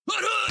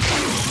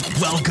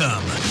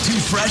Welcome to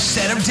Fresh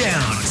Set of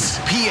Downs,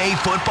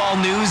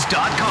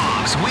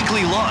 PAFootballNews.com's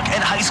weekly look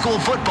at high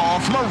school football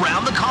from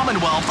around the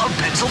Commonwealth of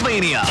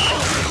Pennsylvania.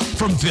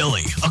 From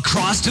Philly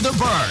across to the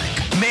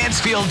Burgh,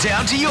 Mansfield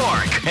down to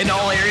York, and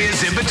all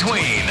areas in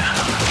between.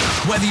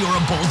 Whether you're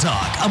a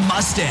Bulldog, a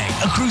Mustang,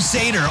 a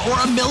Crusader, or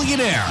a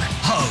millionaire,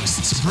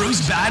 hosts Bruce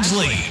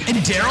Badgley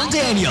and Daryl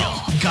Daniel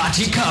got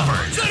you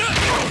covered.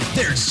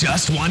 There's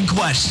just one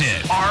question.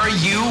 Are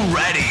you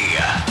ready?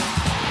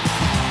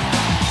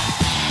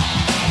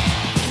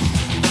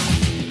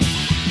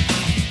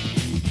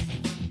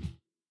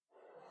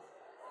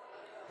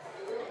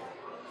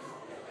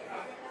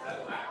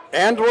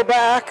 And we're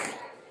back.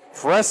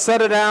 Fresh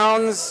Set of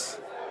Downs.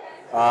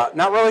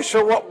 Not really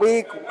sure what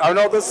week. I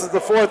know this is the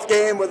fourth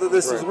game, whether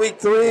this is week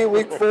 3,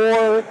 week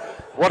 4,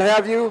 what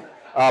have you.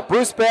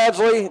 Bruce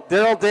Badgley,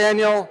 Daryl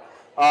Daniel,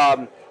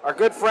 our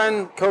good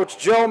friend, Coach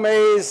Joe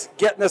Mays,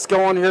 getting us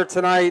going here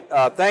tonight.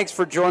 Thanks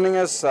for joining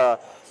us.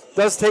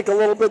 Does take a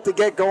little bit to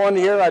get going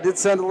here. I did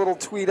send a little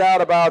tweet out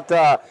about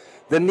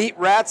the neat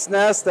rat's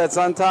nest that's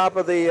on top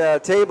of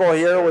the table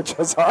here, which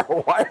is our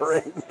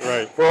wiring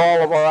for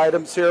all of our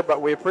items here.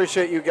 But we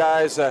appreciate you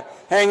guys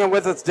hanging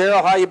with us.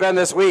 Daryl, how you been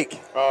this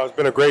week? It's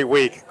been a great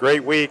week.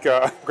 Great week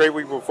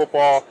with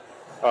football.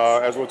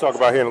 As we'll talk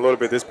about here in a little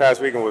bit, this past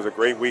weekend was a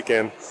great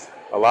weekend.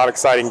 A lot of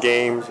exciting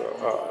games,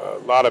 a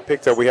lot of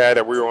picks that we had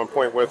that we were on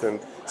point with and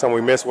some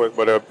we missed with,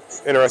 but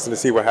interesting to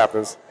see what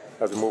happens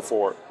as we move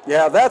forward.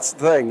 Yeah, that's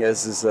the thing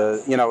is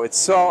it's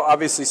so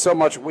obviously so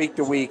much week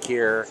to week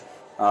here.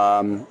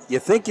 You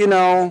think you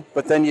know,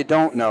 but then you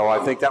don't know.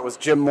 I think that was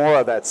Jim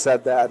Mora that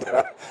said that,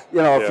 a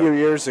few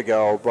years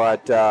ago.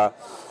 But,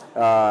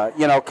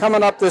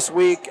 coming up this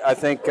week, I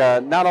think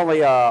not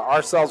only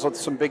ourselves with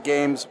some big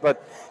games,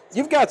 but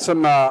you've got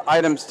some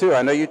items too.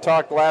 I know you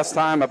talked last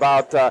time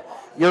about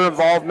your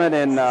involvement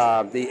in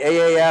the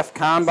AAF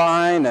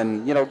Combine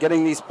and,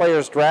 getting these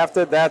players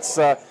drafted. That's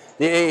the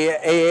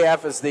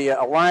AAF is the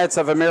Alliance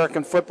of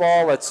American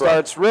Football. It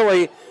starts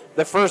really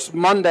the first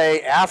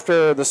Monday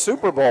after the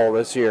Super Bowl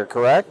this year,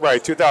 correct?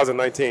 Right,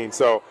 2019.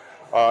 So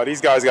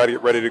these guys got to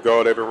get ready to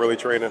go. They've been really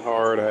training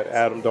hard.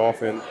 Adam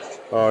Dolphin,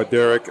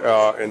 Derek,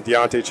 and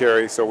Deontay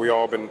Cherry. So we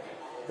all been,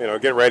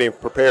 getting ready and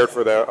prepared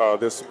for that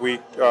this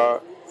week.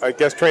 I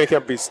guess training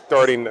camp will be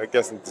starting,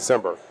 in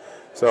December.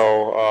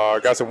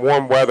 So got some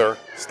warm weather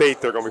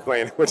state they're going to be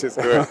playing, which is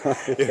good.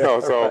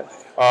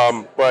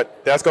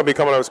 But that's going to be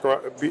coming up. It's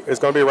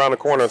going to be around the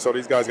corner. So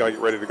these guys got to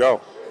get ready to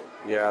go.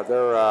 Yeah,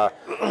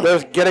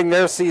 they're getting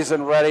their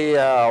season ready,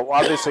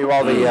 obviously,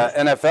 while the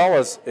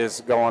NFL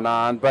is going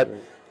on. But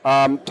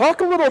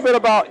talk a little bit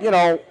about,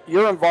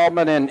 your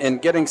involvement in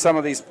getting some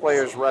of these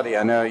players ready.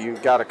 I know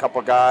you've got a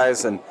couple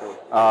guys and,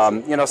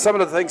 some of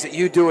the things that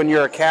you do in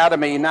your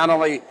academy, not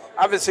only,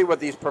 obviously,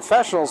 with these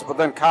professionals, but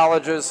then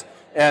colleges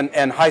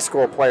and high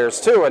school players,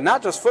 too. And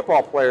not just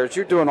football players.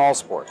 You're doing all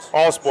sports.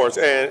 All sports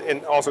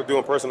and also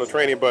doing personal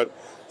training. But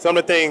some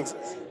of the things,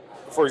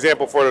 for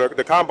example, for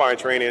the combine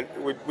training,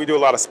 we do a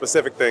lot of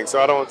specific things. So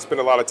I don't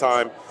spend a lot of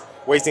time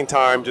wasting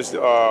time just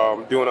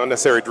doing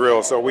unnecessary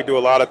drills. So we do a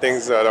lot of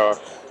things that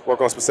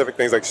work on specific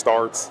things like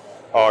starts,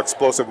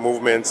 explosive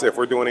movements, if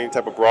we're doing any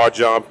type of broad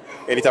jump,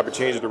 any type of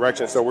change of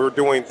direction. So we're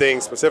doing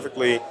things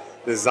specifically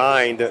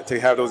designed to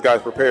have those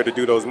guys prepared to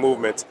do those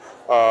movements.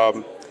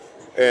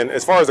 And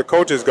as far as the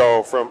coaches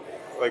go, from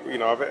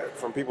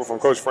people from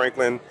Coach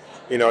Franklin,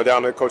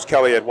 down to Coach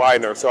Kelly at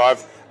Widener. So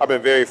I've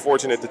been very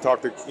fortunate to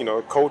talk to,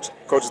 coaches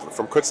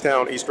from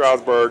Kutztown, East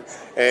Stroudsburg.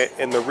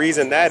 And the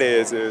reason that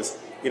is,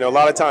 a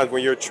lot of times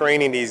when you're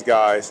training these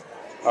guys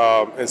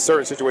in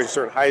certain situations,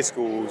 certain high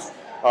schools,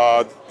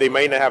 they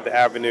may not have the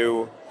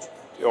avenue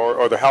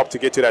or the help to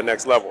get to that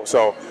next level.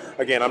 So,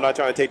 again, I'm not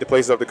trying to take the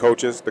places of the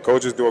coaches. The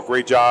coaches do a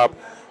great job.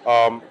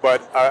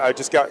 But I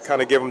just got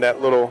kind of give them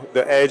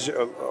the edge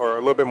or a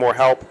little bit more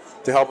help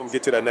to help them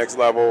get to that next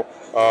level.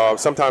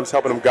 Sometimes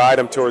helping them guide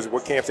them towards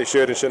what camps they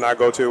should and should not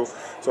go to.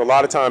 So a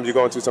lot of times you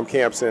go into some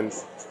camps and,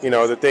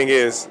 the thing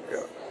is,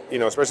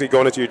 especially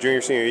going into your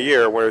junior, senior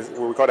year, where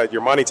we call that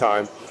your money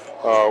time,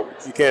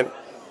 you can't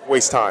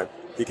waste time.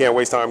 You can't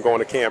waste time going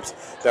to camps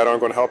that aren't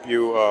going to help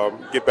you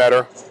get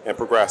better and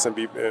progress and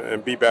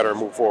be better and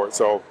move forward.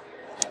 So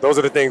those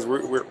are the things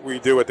we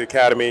do at the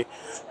academy.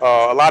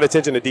 A lot of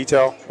attention to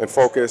detail and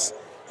focus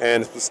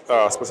and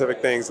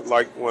specific things.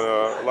 Like when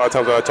a lot of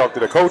times when I talk to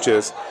the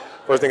coaches,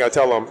 first thing I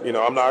tell them,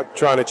 I'm not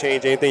trying to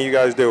change anything you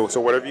guys do.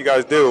 So whatever you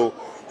guys do,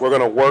 we're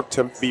going to work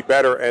to be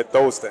better at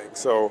those things.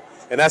 So,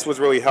 and that's what's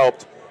really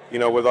helped,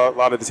 with a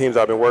lot of the teams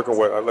I've been working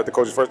with. I let the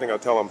coaches, first thing I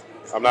tell them,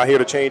 I'm not here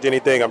to change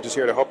anything. I'm just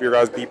here to help you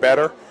guys be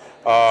better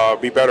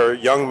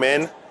young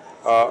men.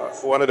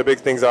 One of the big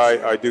things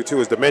I do too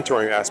is the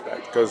mentoring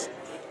aspect, because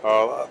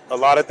a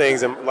lot of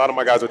things, and a lot of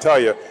my guys will tell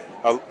you,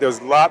 there's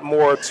a lot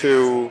more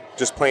to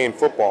just playing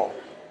football.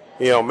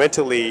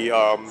 Mentally,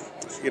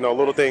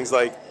 little things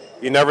like,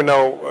 you never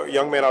know. A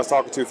young man I was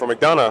talking to from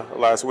McDonough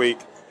last week,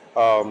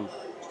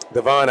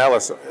 Devon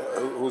Ellis,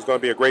 who's going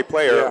to be a great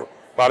player. Yeah.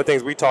 A lot of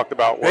things we talked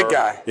about were... Big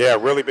guy. Yeah,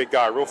 really big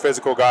guy, real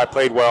physical guy,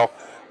 played well.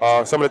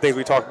 Some of the things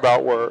we talked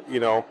about were,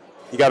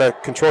 you got to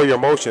control your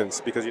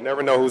emotions because you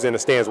never know who's in the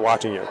stands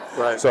watching you.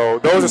 Right. So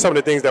those are some of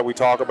the things that we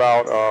talk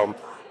about.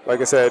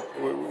 Like I said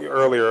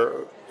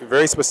earlier,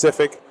 very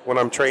specific when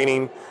I'm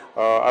training.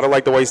 I don't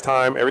like to waste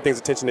time. Everything's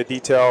attention to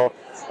detail.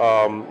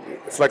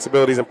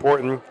 Flexibility is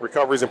important.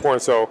 Recovery is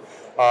important. So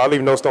I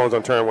leave no stones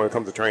unturned when it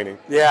comes to training.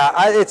 Yeah,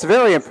 it's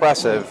very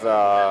impressive,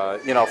 for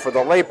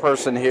the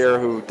layperson here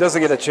who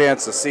doesn't get a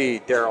chance to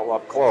see Darryl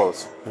up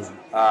close.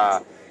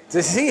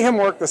 To see him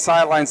work the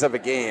sidelines of a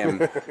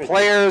game,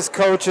 players,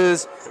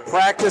 coaches,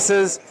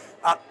 practices,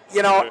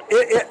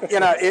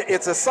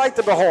 it's a sight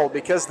to behold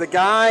because the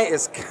guy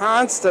is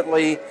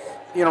constantly,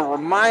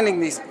 reminding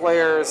these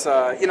players.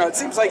 It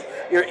seems like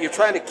you're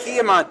trying to key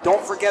him on.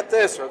 Don't forget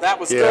this or that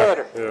was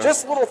good. Or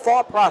just little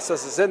thought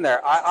processes in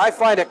there. I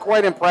find it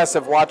quite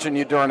impressive watching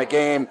you during a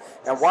game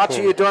and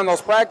watching you during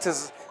those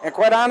practices. And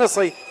quite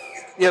honestly,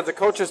 the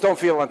coaches don't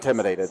feel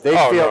intimidated.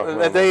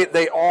 They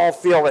they all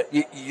feel that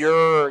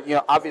you're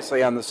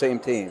obviously on the same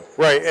team.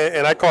 Right,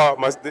 and I call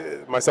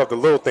myself the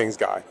little things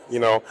guy.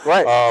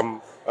 Right.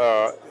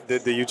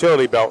 The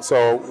utility belt.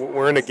 So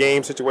we're in the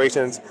game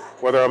situations,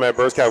 whether I'm at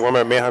Berks County, whether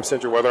I'm at Manheim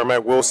Central, whether I'm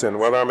at Wilson,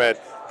 whether I'm at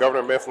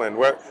Governor Mifflin,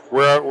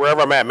 wherever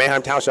I'm at,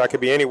 Manheim Township, I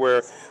could be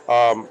anywhere.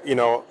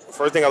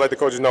 First thing I let the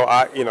coaches know,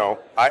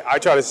 I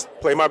try to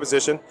play my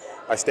position.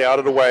 I stay out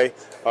of the way.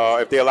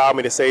 If they allow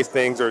me to say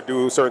things or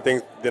do certain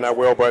things, then I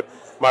will. But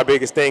my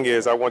biggest thing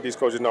is I want these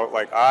coaches to know,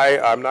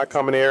 I'm not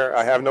coming here.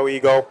 I have no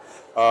ego.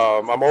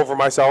 I'm over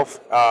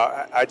myself.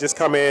 I just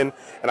come in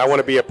and I want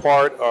to be a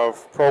part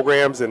of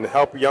programs and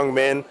help young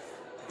men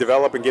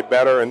develop and get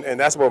better. And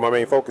that's what my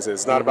main focus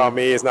is. It's not about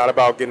me. It's not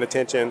about getting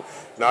attention,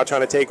 not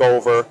trying to take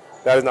over.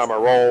 That is not my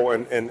role,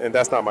 and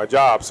that's not my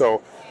job.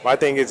 So my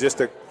thing is just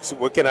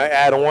what can I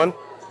add on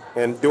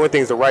and doing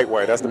things the right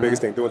way. That's the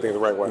biggest thing, doing things the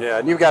right way. Yeah,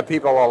 and you've got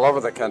people all over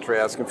the country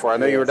asking for it. I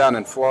know you were down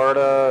in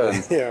Florida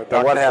and,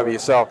 and what have you.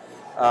 So,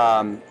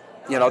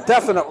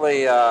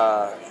 definitely,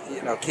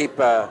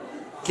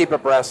 keep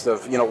abreast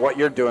of, what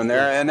you're doing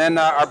there. And then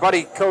our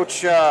buddy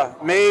Coach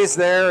Mays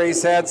there,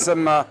 he's had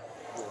some,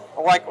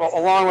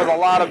 along with a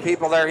lot of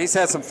people there, he's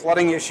had some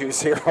flooding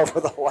issues here over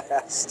the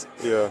last,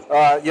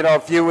 a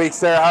few weeks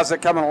there. How's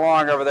it coming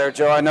along over there,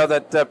 Joe? I know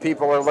that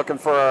people are looking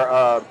for,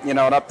 an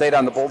update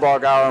on the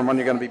Bulldog Hour and when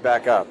you're going to be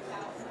back up.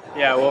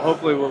 Yeah, well,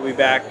 hopefully we'll be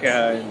back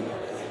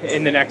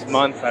in the next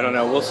month. I don't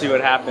know. We'll see what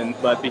happens.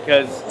 But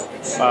because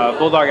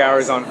Bulldog Hour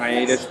is on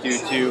hiatus due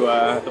to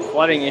the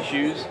flooding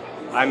issues,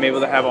 I'm able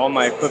to have all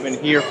my equipment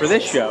here for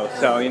this show.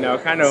 So,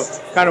 kind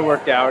of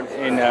worked out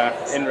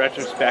in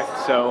retrospect.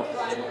 So,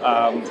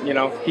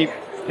 keep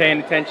paying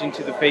attention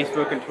to the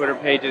Facebook and Twitter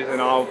pages,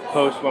 and I'll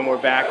post when we're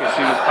back as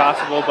soon as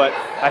possible. But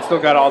I still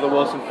got all the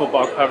Wilson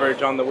football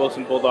coverage on the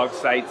Wilson Bulldogs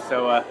site.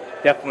 So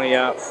definitely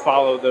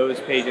follow those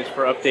pages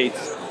for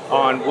updates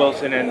on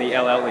Wilson and the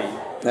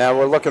LLE. Yeah,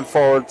 we're looking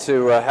forward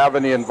to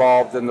having you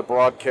involved in the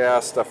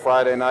broadcast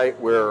Friday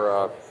night.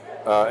 We're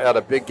at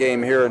a big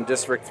game here in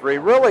District 3,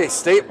 really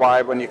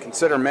statewide when you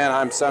consider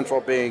Manheim Central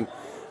being,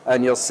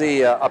 and you'll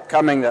see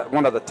upcoming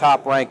one of the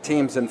top-ranked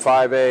teams in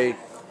 5A,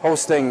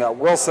 hosting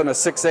Wilson, a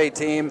 6A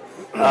team.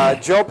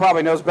 Joe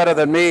probably knows better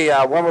than me.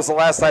 When was the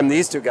last time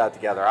these two got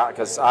together?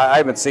 Because I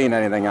haven't seen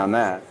anything on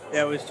that.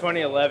 Yeah, it was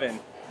 2011.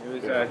 It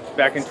was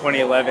back in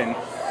 2011,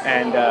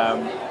 and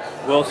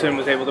Wilson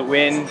was able to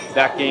win.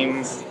 That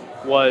game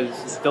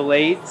was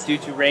delayed due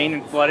to rain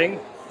and flooding.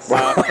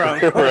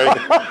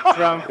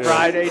 From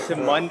Friday to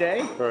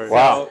Monday. Right.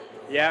 Wow. So,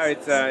 yeah,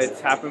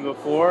 it's happened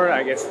before.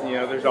 I guess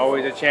there's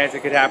always a chance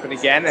it could happen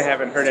again. I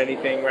haven't heard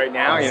anything right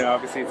now.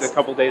 Obviously it's a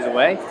couple days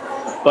away.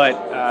 But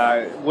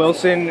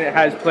Wilson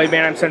has played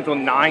Manheim Central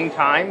 9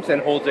 times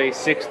and holds a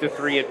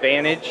 6-3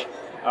 advantage,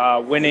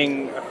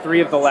 winning 3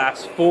 of the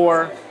last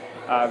 4.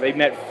 They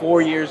met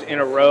 4 years in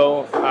a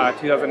row,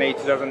 2008,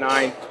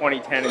 2009,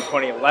 2010, and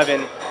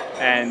 2011.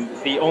 And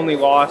the only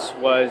loss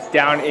was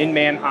down in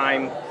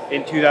Manheim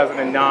in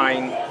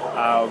 2009.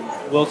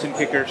 Wilson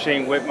kicker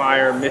Shane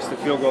Whitmire missed a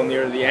field goal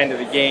near the end of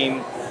the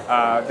game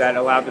that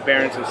allowed the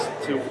Barons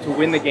to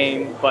win the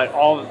game. But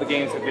all of the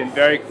games have been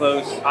very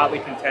close, hotly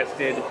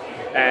contested.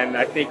 And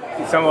I think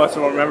some of us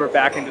will remember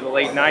back into the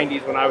late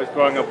 90s when I was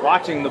growing up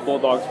watching the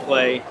Bulldogs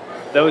play.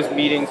 Those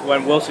meetings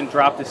when Wilson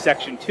dropped to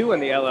Section 2 in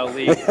the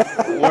LLE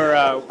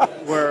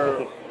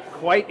were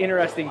quite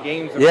interesting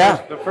games.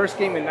 The first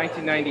game in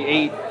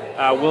 1998,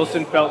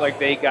 Wilson felt like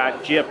they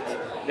got gypped.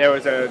 There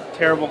was a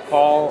terrible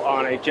call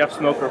on a Jeff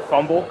Smoker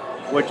fumble,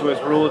 which was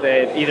ruled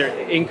either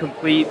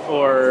incomplete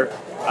or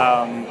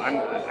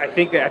I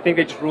think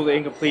they just ruled it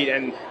incomplete.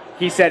 And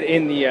he said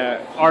in the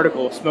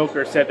article,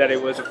 Smoker said that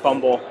it was a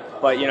fumble.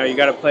 But you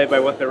got to play by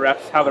how the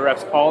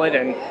refs call it.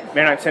 And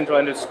Manheim Central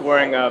ended up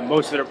scoring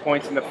most of their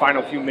points in the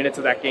final few minutes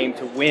of that game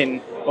to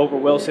win over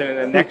Wilson. And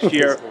then next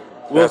year,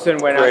 Wilson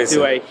went out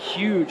to a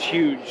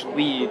huge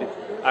lead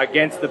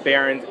against the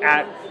Barons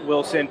at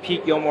Wilson.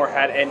 Pete Gilmore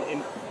had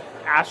an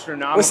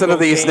astronomical Listen to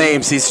these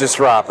names he's just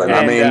dropping.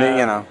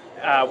 And,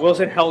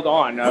 Wilson held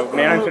on.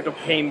 Manheim Central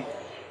came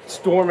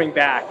storming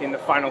back in the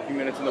final few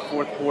minutes in the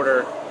fourth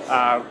quarter.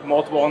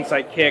 Multiple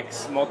onside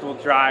kicks, multiple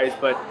drives,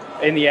 but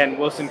in the end,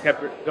 Wilson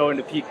kept going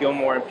to Pete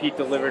Gilmore, and Pete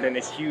delivered in a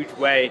huge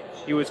way.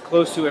 He was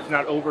close to, if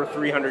not over,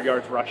 300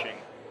 yards rushing.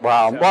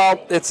 Wow. So.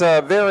 Well, it's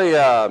a very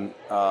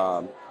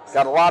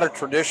got a lot of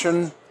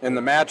tradition in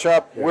the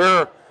matchup. Yeah.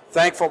 We're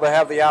thankful to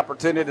have the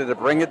opportunity to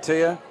bring it to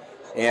you.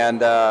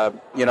 And, we're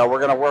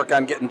going to work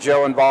on getting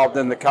Joe involved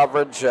in the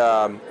coverage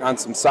on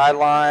some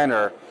sideline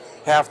or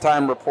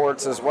halftime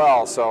reports as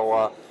well.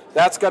 So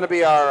that's going to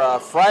be our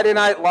Friday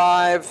Night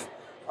Live,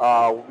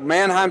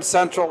 Manheim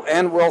Central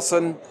and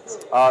Wilson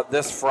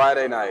this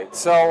Friday night.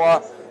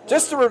 So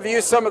just to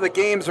review some of the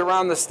games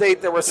around the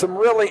state, there were some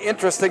really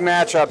interesting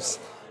matchups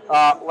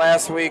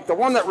last week. The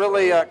one that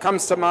really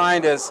comes to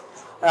mind is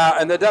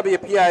in the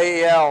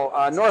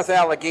WPIAL, North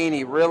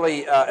Allegheny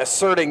really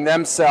asserting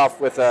themselves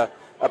with a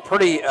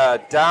pretty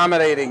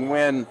dominating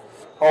win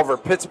over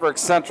Pittsburgh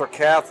Central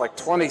Catholic,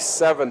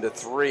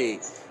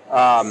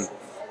 27-3.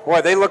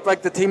 Boy, they look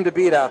like the team to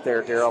beat out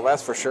there, Daryl.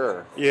 That's for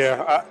sure.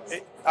 Yeah,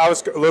 I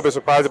was a little bit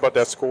surprised about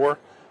that score,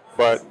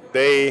 but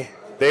they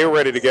were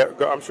ready to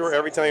go. I'm sure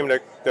every team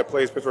that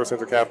plays Pittsburgh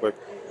Central Catholic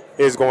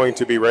is going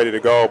to be ready to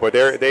go, but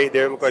they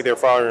look like they're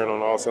firing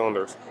on all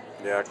cylinders.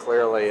 Yeah,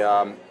 clearly.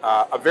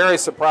 A very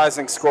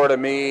surprising score to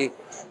me,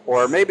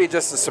 or maybe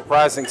just a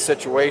surprising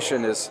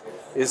situation is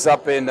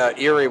up in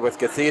Erie with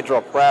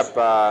Cathedral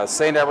Prep.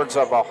 St. Edwards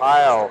of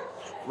Ohio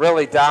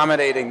really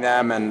dominating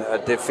them and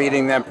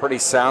defeating them pretty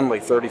soundly,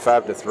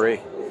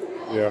 35-3.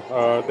 Yeah,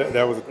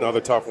 that was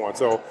another tough one.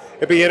 So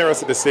it'd be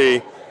interesting to see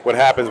what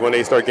happens when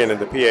they start getting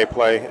into PA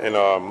play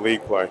and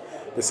league play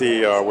to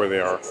see where they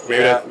are.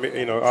 Maybe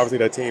obviously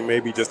that team may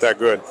be just that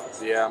good.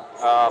 Yeah,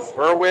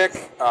 Berwick,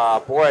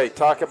 boy,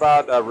 talk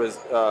about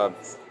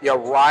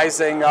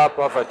rising up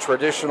of a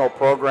traditional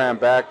program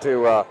back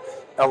to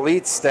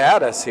elite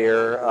status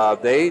here.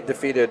 They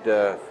defeated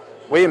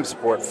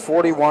Williamsport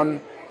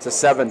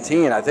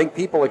 41-17. I think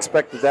people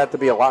expected that to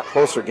be a lot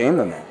closer game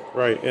than that.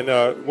 Right, and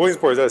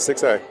Williamsport is at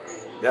 6A.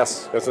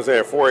 Yes. That's what I'm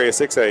saying, 4A is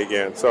 6A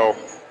again. So,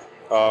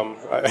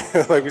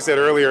 like we said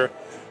earlier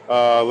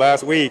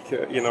last week,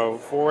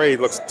 4A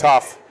looks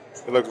tough.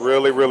 It looks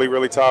really, really,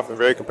 really tough and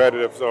very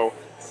competitive. So,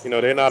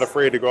 they're not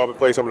afraid to go up and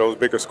play some of those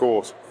bigger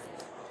schools.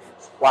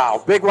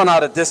 Wow, big one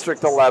out of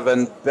District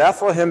 11.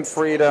 Bethlehem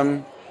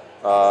Freedom,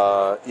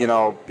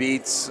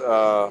 beats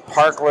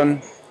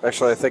Parkland.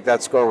 Actually, I think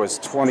that score was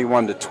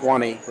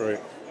 21-20.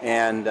 Right.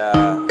 And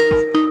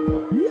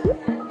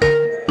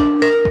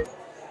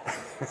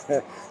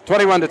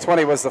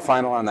 21-20 was the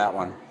final on that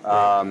one.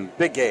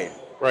 Big game.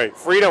 Right.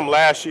 Freedom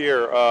last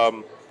year,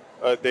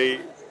 they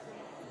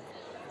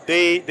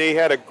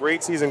had a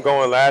great season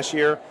going last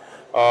year.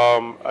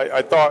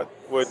 I thought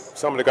with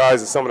some of the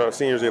guys and some of the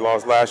seniors they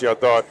lost last year, I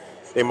thought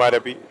they might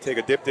have take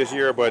a dip this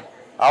year, but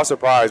I was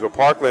surprised. But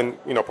Parkland,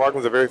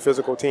 Parkland's a very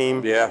physical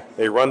team. Yeah.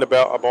 They run the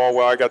ball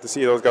well. I got to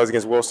see those guys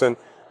against Wilson.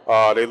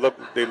 They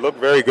look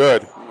very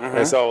good. Mm-hmm.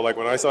 And so,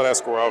 when I saw that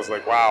score, I was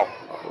like, wow.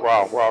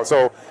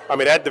 So,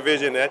 that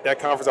division, that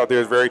conference out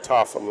there is very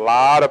tough. A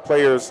lot of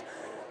players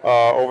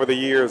over the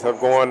years have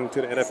gone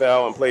to the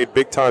NFL and played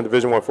big-time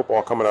Division I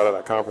football coming out of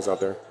that conference out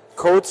there.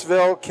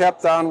 Coatesville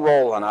kept on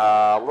rolling.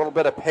 A little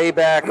bit of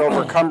payback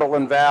over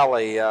Cumberland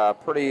Valley.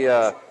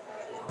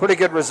 Pretty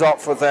good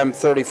result for them,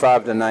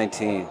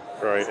 35-19.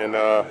 Right, and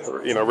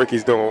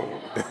Ricky's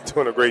doing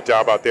a great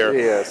job out there.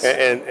 Yes.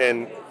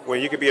 And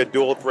when you can be a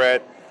dual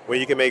threat, when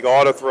you can make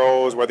all the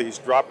throws, whether he's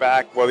drop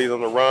back, whether he's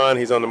on the run,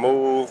 he's on the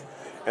move,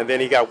 and then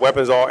he got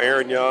weapons all.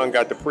 Aaron Young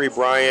got Dupree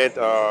Bryant,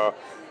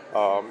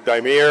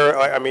 Daimir.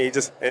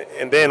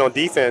 And then on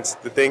defense,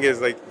 the thing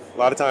is a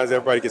lot of times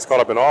everybody gets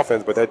caught up in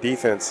offense, but that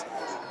defense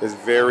is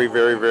very,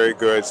 very, very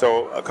good.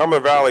 So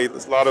Cumberland Valley, a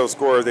lot of those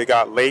scores they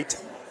got late.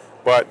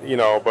 But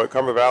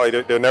Cumberland Valley,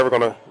 they're never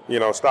going to,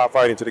 stop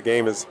fighting until the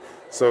game is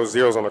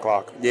zeros on the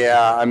clock.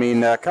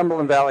 Yeah,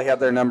 Cumberland Valley had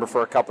their number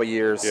for a couple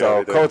years. Yeah,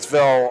 so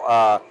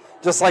Coatesville,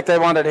 just like they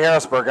wanted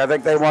Harrisburg, I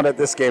think they wanted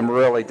this game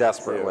really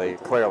desperately,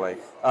 clearly.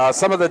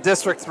 Some of the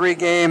District 3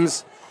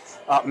 games,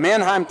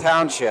 Manheim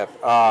Township,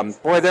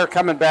 boy, they're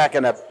coming back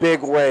in a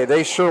big way.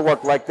 They sure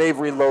look like they've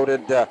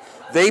reloaded.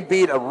 They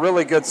beat a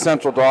really good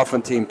Central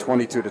Dauphin team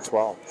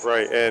 22-12.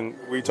 Right, and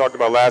we talked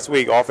about last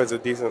week,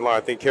 offensive decent line.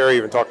 I think Kerry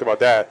even talked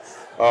about that.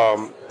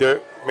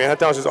 Manheim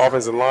Township's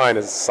offensive line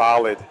is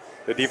solid.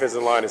 The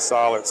defensive line is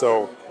solid.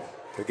 So,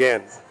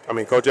 again,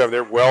 Coach Evan,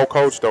 they're well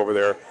coached over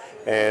there.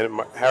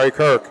 And Harry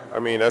Kirk,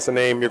 that's a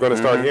name you're going to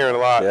start hearing a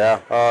lot. Yeah.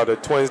 The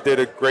Twins did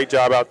a great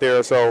job out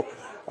there. So,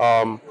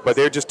 but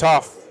they're just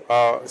tough.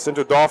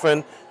 Central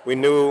Dauphin, we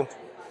knew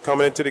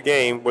coming into the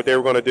game what they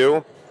were going to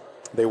do.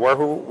 They were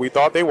who we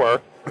thought they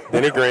were.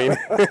 Denny Green.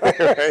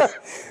 Right?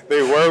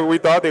 They were who we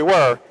thought they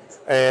were.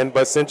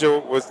 But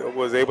Central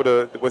was able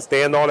to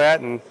withstand all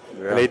that, and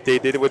they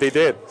did what they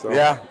did. So.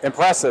 Yeah,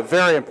 impressive,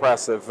 very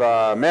impressive.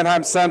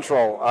 Manheim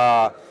Central,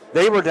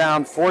 they were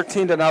down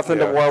 14-0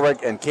 to Warwick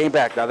and came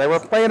back. Now they were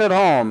playing at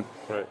home.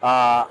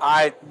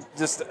 Right.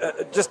 Just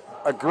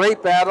a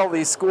great battle.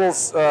 These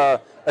schools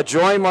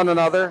join one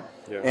another.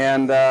 Yeah.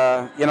 And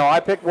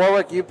I picked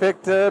Warwick, you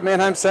picked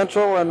Manheim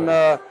Central,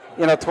 and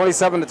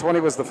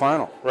 27-20 was the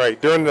final.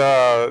 Right. During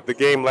the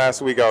game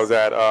last week I was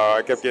at,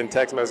 I kept getting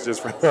text messages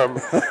from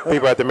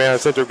people at the Man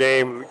Central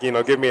game,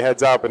 give me a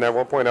heads up. And at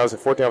one point I was at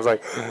 14. I was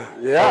like,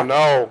 oh,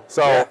 no.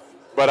 So, yeah.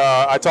 But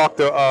I talked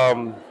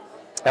to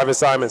Evan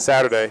Simon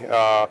Saturday,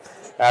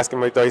 asking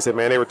him what he thought. He said,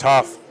 man, they were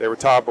tough.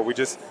 But we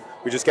just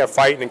kept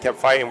fighting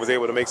and was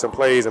able to make some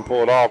plays and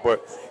pull it off.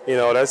 But,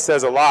 that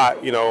says a lot,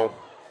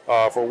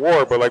 for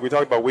Ward. But like we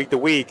talked about week to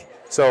week,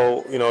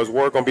 so, is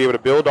Ward going to be able to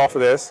build off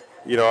of this?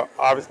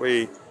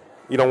 Obviously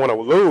you don't want to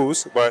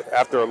lose, but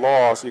after a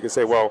loss, you can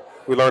say, well,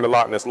 we learned a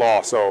lot in this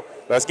loss. So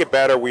let's get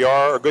better. We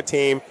are a good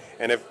team,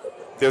 and if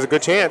there's a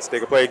good chance they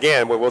can play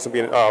again with Ward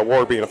being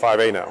a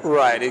 5A now.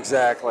 Right,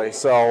 exactly.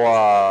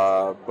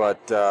 So,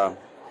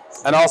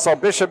 and also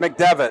Bishop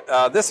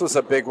McDevitt. This was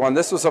a big one.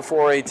 This was a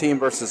 4A team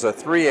versus a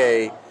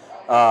 3A.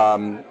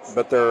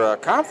 But they're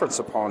conference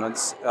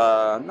opponents.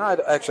 They're not.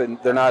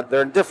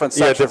 They're in different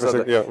sections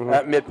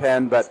at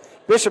Mid-Penn. But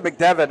Bishop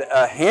McDevitt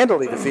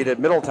handily defeated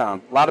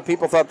Middletown. A lot of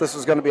people thought this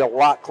was going to be a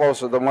lot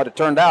closer than what it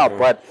turned out.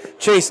 But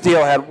Chase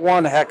Steele had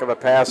one heck of a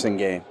passing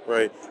game.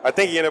 Right. I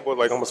think he ended up with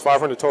like almost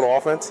 500 total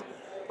offense.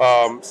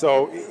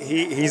 So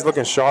he's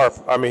looking sharp.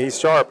 I mean, he's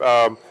sharp.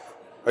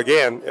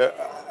 Again,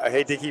 I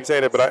hate to keep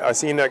saying it, but I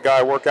seen that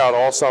guy work out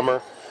all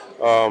summer.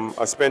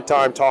 I spent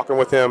time talking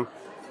with him.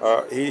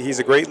 He's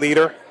a great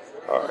leader.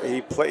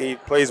 He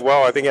plays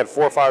well. I think he had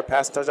 4 or 5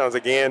 pass touchdowns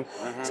again.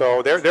 Mm-hmm.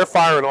 So they're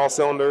firing all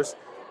cylinders.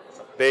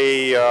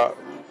 They a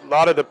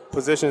lot of the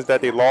positions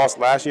that they lost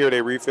last year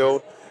they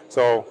refilled.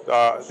 So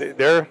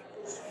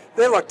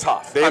they look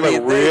tough. They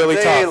look really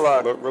tough. They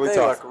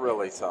look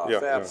really tough.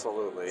 Yeah,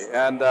 absolutely.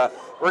 Yeah. And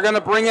we're going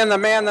to bring in the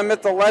man, the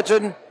myth, the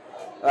legend,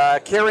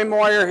 Kerry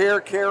Moyer here.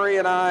 Kerry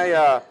and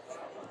I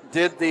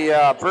did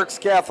the Berks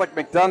Catholic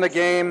McDonough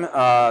game.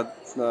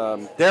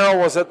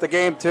 Daryl was at the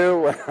game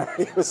too.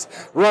 He was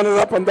running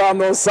up and down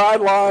those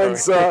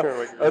sidelines,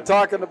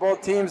 talking to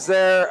both teams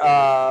there.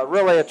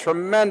 Really a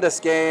tremendous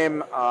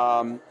game.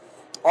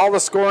 All the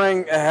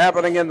scoring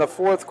happening in the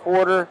fourth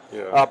quarter,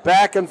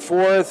 back and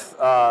forth.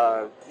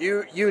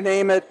 You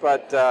name it.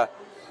 But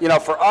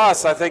for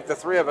us, I think the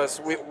three of us,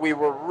 we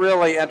were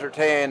really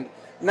entertained,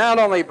 not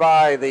only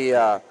by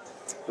the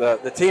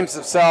teams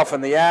themselves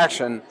and the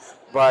action,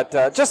 but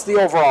just the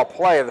overall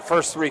play of the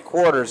first 3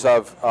 quarters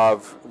of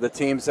the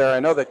teams there. I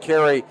know that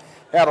Kerry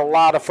had a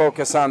lot of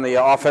focus on the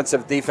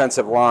offensive,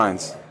 defensive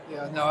lines.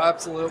 Yeah, no,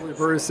 absolutely,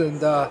 Bruce.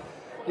 And,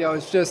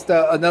 it's just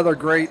another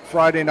great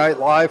Friday Night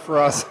Live for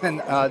us. And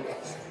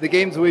the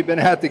games we've been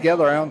at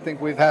together, I don't think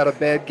we've had a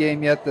bad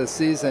game yet this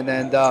season.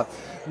 And,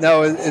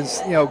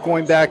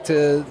 going back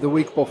to the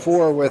week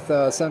before with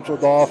Central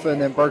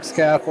Dauphin and Berks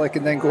Catholic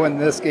and then going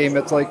to this game,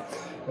 it's like,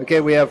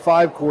 okay, we have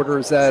 5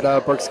 quarters that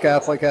Berks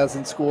Catholic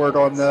hasn't scored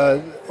on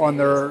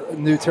their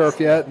new turf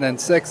yet, and then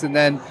 6, and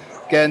then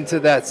get into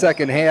that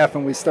second half,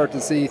 and we start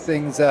to see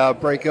things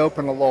break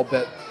open a little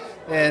bit.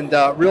 And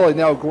really,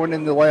 no, going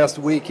into last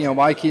week,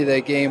 my key to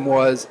that game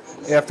was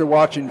after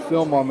watching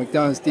film on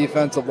McDonough's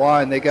defensive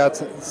line, they got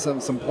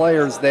some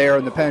players there,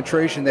 and the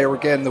penetration they were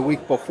getting the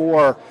week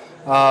before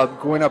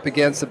going up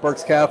against the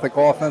Berks Catholic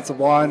offensive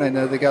line. I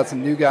know they got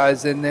some new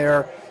guys in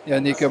there.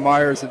 Nico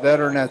Myers, a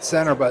veteran at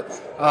center, but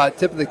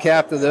tip of the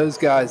cap to those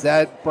guys.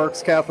 That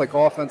Berks Catholic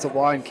offensive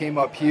line came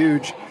up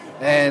huge,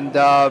 and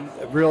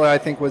really I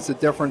think was the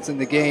difference in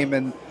the game.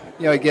 And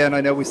again,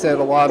 I know we said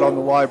a lot on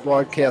the live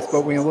broadcast,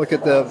 but when you look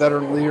at the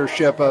veteran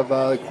leadership of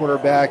the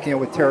quarterback,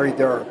 with Terry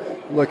Durr,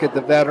 look at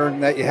the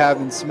veteran that you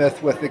have in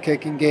Smith with the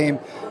kicking game.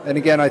 And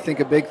again, I think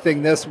a big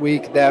thing this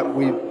week that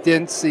we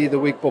didn't see the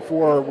week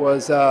before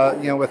was,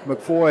 with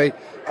McFoy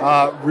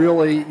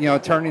really,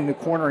 turning the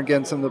corner and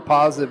getting some of the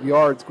positive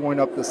yards going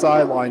up the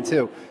sideline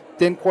too.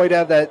 Didn't quite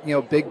have that,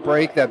 big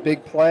break, that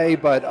big play,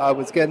 but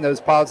was getting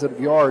those positive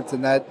yards,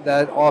 and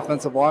that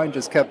offensive line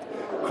just kept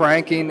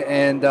cranking,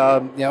 and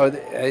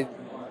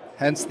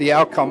hence the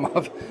outcome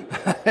of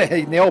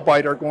a nail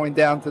biter going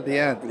down to the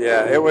end.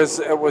 Yeah, it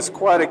was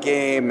quite a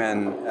game,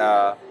 and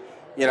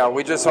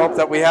we just hope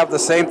that we have the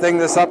same thing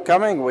this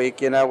upcoming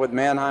week, with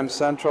Manheim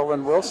Central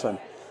and Wilson.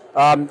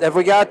 Have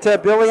we got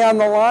Billy on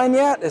the line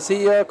yet? Is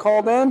he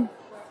called in?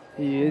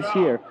 He is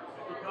here.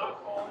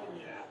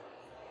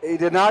 He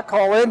did not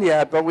call in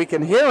yet, but we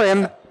can hear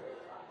him.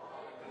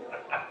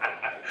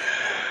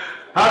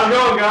 How's it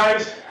going,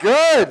 guys?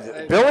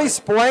 Good. Billy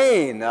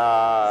Splain,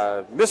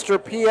 Mr.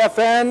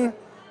 PFN,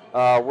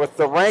 with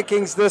the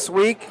rankings this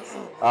week.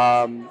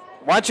 Why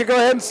don't you go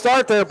ahead and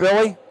start there,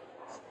 Billy?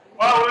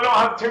 Well, we don't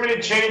have too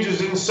many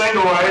changes in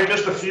single A,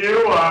 just a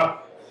few.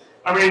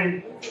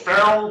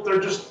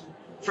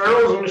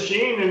 Farrell's a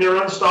machine, and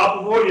they're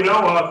unstoppable.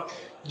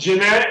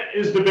 Jeanette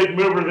is the big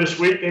mover this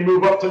week. They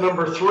move up to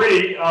number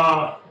 3.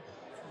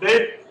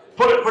 They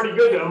put it pretty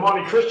good to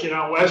Monte Christian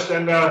out west,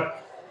 and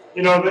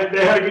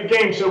they had a good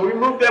game. So we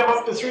moved them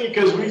up to 3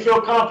 because we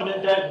feel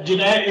confident that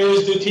Jeanette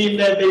is the team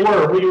that they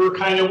were. We were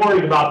kind of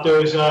worried about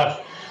those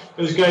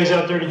guys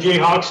out there, the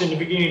Jayhawks, in the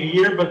beginning of the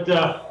year, but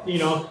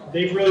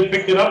they've really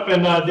picked it up,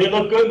 and they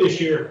look good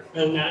this year.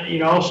 And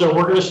so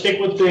we're going to stick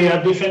with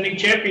the defending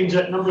champions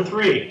at number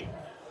 3.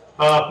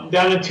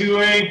 Down in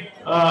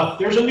 2A,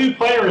 there's a new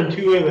player in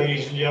 2A,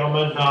 ladies and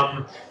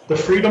gentlemen. The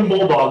Freedom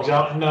Bulldogs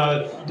out in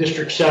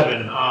District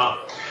 7.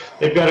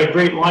 They've got a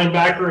great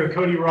linebacker in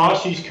Cody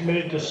Ross. He's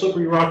committed to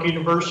Slippery Rock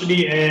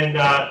University, and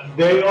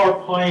they are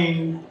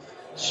playing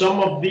some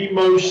of the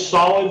most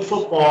solid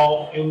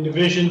football in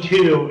Division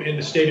II in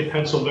the state of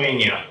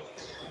Pennsylvania.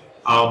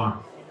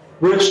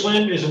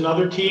 Richland is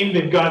another team.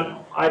 They've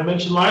got, I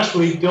mentioned last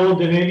week, Dylan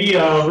Danity.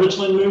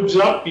 Richland moves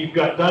up. You've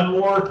got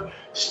Dunmore,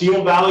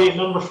 Steel Valley at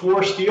number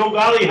 4. Steel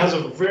Valley has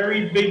a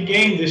very big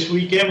game this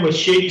weekend with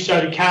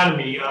Shadyside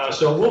Academy.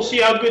 So we'll see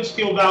how good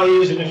Steel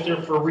Valley is and if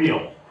they're for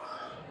real.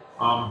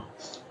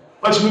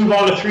 Let's move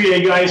on to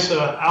 3A, guys.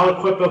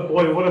 Aliquippa,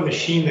 boy, what a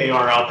machine they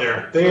are out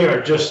there. They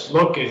are just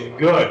looking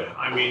good.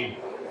 I mean,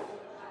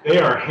 they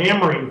are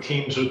hammering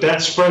teams with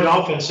that spread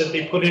offense that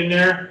they put in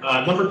there.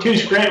 Number 2,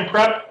 Scranton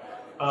Prep.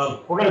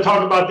 We're going to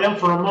talk about them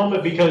for a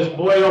moment because,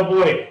 boy, oh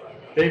boy,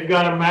 they've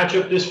got a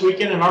matchup this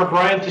weekend, and our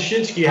Brian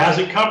Tashinsky has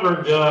it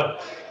covered.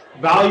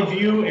 Valley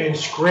View and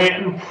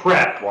Scranton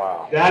Prep.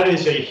 Wow. That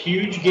is a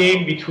huge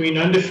game between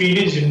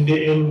undefeateds in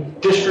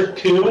District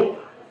 2.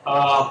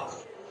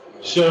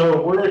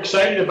 So we're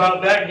excited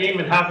about that game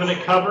and having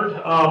it covered.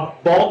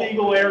 Bald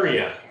Eagle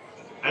area.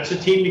 That's a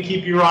team to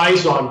keep your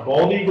eyes on.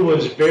 Bald Eagle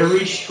is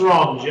very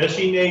strong.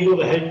 Jesse Nagel,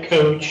 the head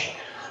coach.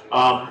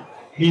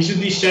 He's a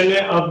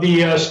descendant of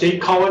the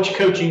State College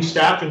coaching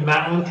staff in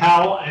Matt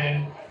Lintowel,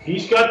 and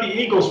he's got the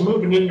Eagles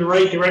moving in the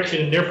right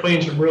direction, and they're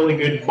playing some really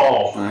good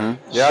ball.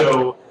 Mm-hmm. Yep.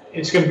 So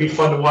it's going to be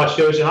fun to watch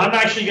those. And I'm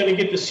actually going to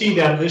get to see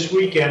them this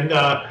weekend.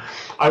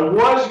 I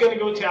was going to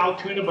go to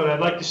Altoona, but I'd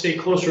like to stay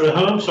closer to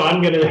home, so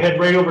I'm going to head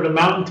right over the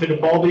mountain to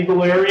the Bald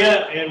Eagle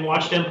area and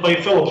watch them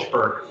play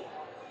Phillipsburg.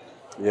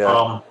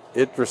 Yeah,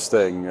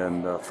 interesting.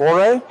 And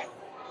 4A?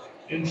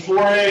 In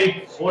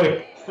 4A,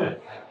 boy,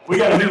 we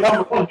got a new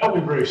number 1, don't we,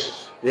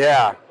 Bruce?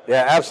 Yeah,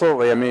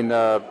 absolutely. I mean,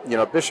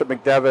 Bishop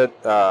McDevitt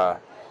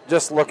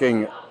just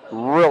looking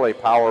really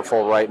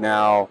powerful right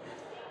now.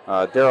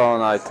 Daryl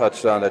and I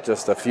touched on it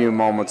just a few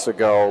moments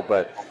ago,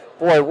 but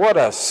boy, what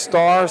a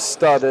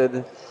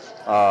star-studded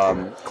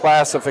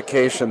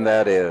classification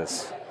that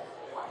is.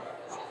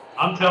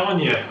 I'm telling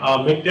you,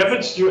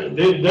 McDevitt's,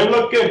 they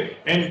look good.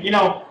 And,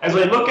 as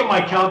I look at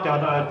my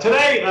countdown,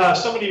 today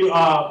somebody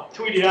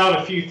tweeted out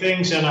a few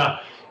things, and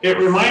it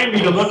reminded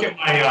me to look at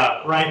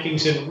my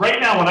rankings. And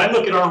right now, when I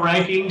look at our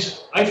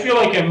rankings, I feel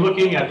like I'm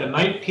looking at the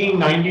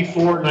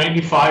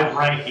 1994-95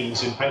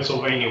 rankings in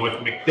Pennsylvania with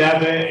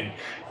McDevitt and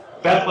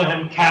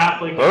Bethlehem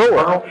Catholic, and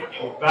Berwick,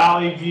 and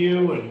Valley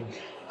View, and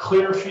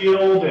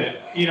Clearfield, and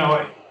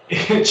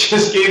it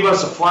just gave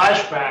us a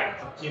flashback,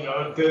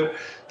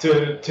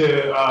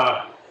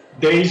 to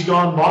days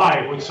gone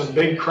by with some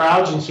big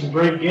crowds and some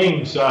great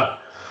games.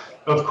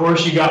 Of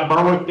course, you got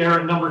Berwick there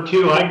at number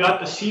 2. I got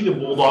to see the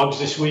Bulldogs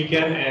this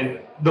weekend, and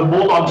the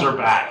Bulldogs are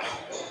back.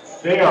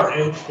 They are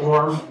in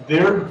form.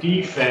 Their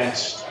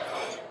defense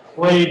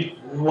played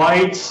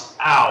lights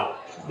out.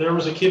 There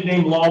was a kid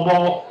named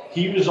Lawball.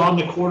 He was on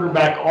the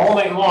quarterback all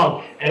night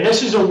long. And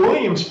this is a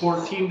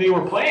Williamsport team they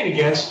were playing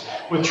against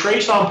with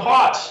Trayson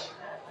Potts,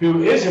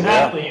 who is an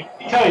athlete. Let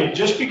me tell you,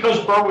 just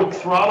because Berwick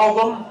throttled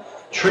them,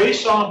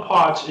 Trayson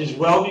Potts is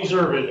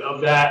well-deserved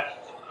of that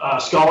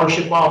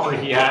scholarship offer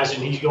he has,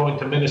 and he's going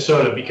to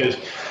Minnesota because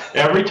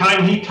every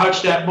time he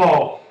touched that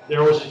ball,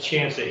 there was a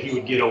chance that he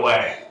would get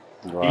away.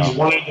 Wow. He's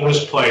one of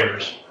those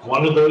players,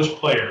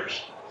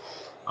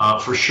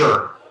 for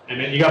sure. And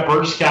then you got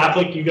Berks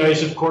Catholic. You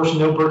guys, of course,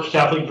 know Berks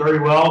Catholic very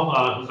well.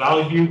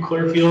 Valley View,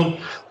 Clearfield,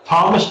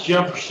 Thomas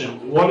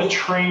Jefferson. What a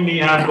train they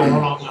have going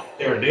on out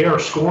there. They are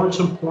scoring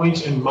some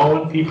points and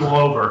mowing people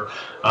over.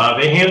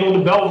 They handled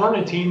the Bell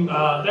Vernon team.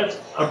 That's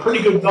a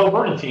pretty good Bell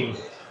Vernon team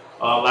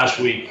last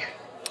week.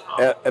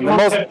 And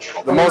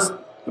the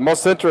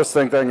most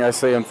interesting thing I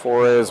see in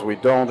 4A is we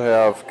don't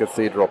have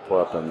Cathedral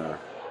Prep in there.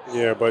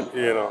 Yeah, but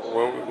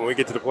when we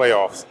get to the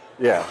playoffs.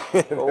 Yeah,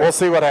 we'll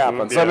see what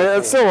happens. I mean,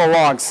 it's still a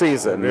long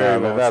season,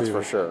 that's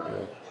for sure.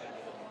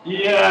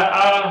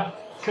 Yeah,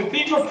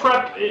 Cathedral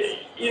Prep,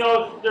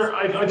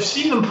 I've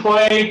seen them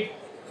play.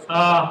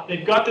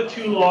 They've got the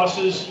 2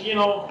 losses.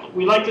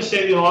 We like to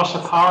say they lost to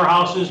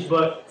powerhouses,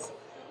 but,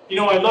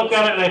 I looked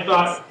at it and I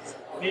thought,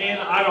 man,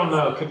 I don't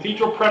know.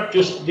 Cathedral Prep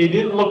they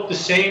didn't look the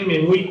same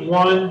in week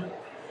 1,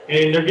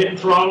 and they're getting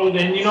throttled.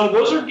 And,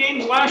 those are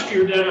games last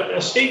year that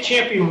a state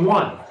champion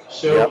won.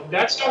 So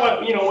that's how,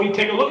 we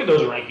take a look at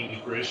those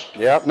rankings, Bruce.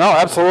 Yeah, no,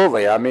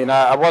 absolutely. I mean,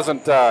 I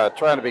wasn't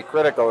trying to be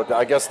critical.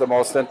 I guess that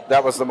was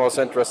the most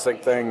interesting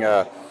thing,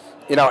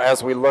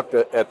 as we looked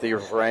at the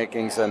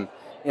rankings. And,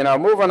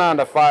 moving on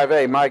to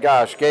 5A, my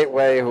gosh,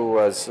 Gateway, who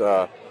was,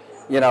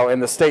 in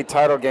the state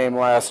title game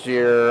last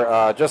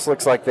year, just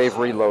looks like they've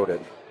reloaded.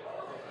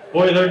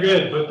 Boy, they're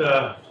good.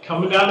 But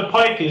coming down the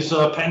pike is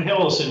Penn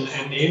Hills, and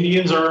the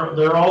Indians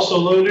they're also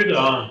loaded.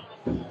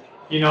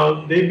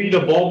 They beat a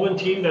Baldwin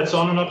team that's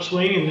on an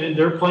upswing, and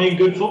they're playing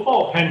good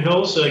football. Penn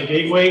Hills,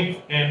 Gateway,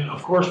 and,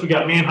 of course, we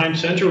got Manheim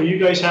Central. You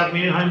guys have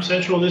Manheim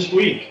Central this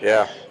week.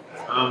 Yeah.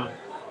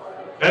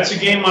 That's a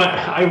game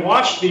I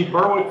watched the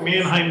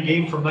Berwick-Mannheim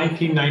game from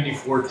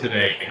 1994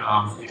 today.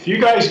 If you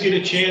guys get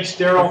a chance,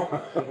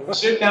 Daryl,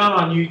 sit down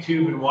on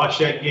YouTube and watch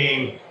that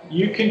game.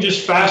 You can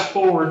just fast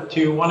forward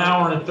to 1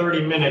 hour and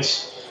 30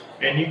 minutes,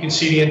 and you can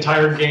see the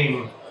entire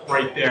game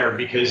right there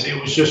because it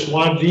was just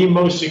one of the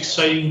most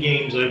exciting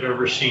games I've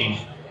ever seen.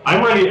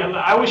 I'm ready.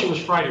 I wish it was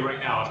Friday right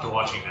now after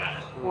watching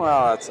that.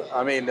 Well,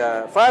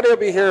 Friday will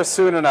be here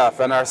soon enough,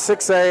 and our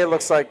 6A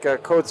looks like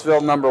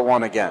Coatesville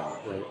 #1 again.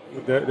 Right.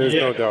 There's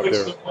no doubt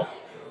there.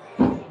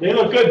 They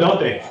look good, don't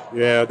they?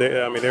 Yeah,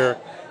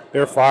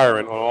 they're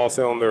firing on all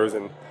cylinders,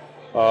 and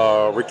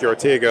Ricky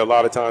Ortega a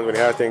lot of times when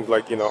he has things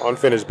like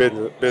unfinished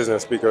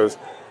business because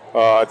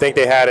I think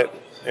they had it,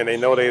 and they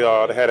know they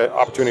had an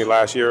opportunity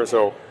last year,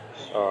 so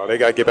they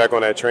got to get back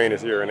on that train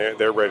this year, and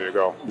they're ready to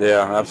go.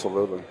 Yeah,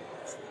 absolutely.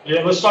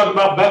 Yeah, let's talk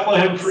about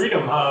Bethlehem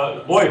Freedom.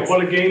 Boy,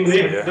 what a game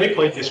they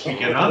played this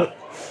weekend, huh?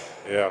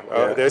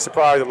 Yeah, they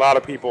surprised a lot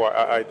of people,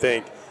 I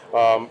think.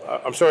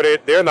 I'm sure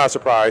they're not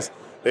surprised.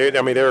 They're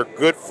a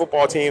good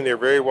football team. They're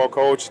very well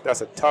coached.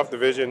 That's a tough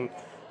division,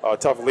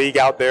 tough league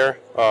out there.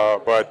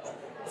 But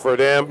for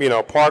them,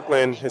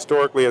 Parkland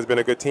historically has been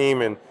a good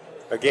team. And,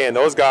 again,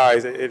 those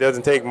guys, it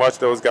doesn't take much.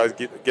 Those guys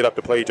get up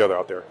to play each other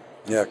out there.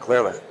 Yeah,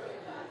 clearly.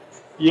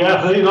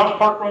 Yeah, they knocked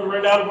Parkland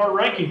right out of our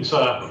rankings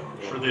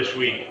for this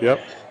week. Yep.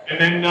 And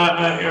then,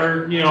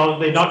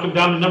 they knocked them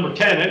down to number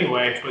 10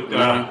 anyway. But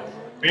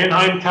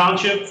Mannheim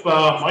Township,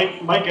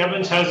 Mike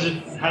Evans has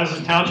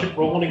the township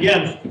rolling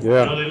again.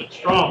 Yeah. They look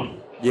strong.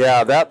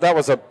 Yeah, that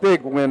was a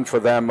big win for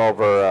them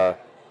over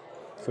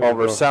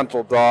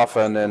Central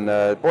Dauphin. And,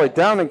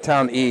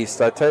 Downingtown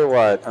East, I tell you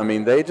what,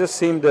 they just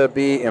seem to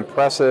be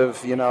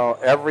impressive,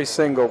 every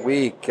single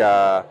week.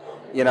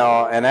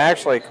 And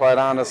actually, quite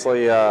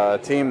honestly, a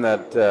team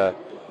that,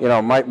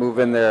 might move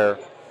in there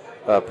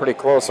pretty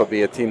close will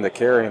be a team that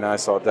Carey and I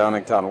saw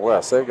Downingtown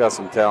West. They've got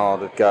some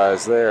talented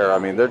guys there.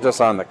 They're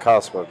just on the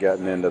cusp of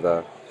getting into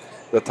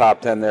the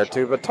top 10 there,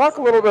 too. But talk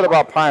a little bit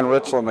about Pine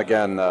Richland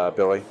again,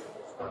 Billy.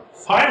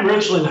 Pine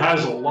Richland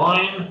has a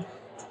line.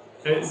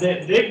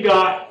 They've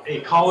got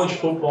a college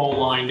football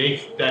line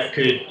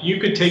you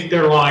could take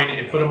their line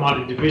and put them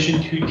on a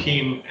Division II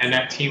team, and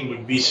that team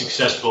would be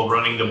successful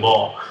running the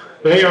ball.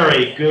 They are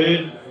a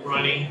good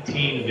running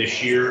team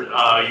this year.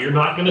 You're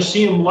not going to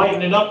see them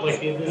lighten it up like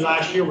they did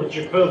last year with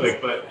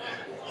Djokovic, but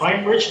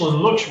Pine Richland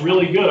looks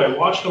really good. I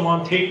watched them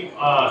on tape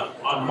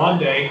on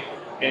Monday,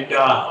 and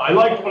I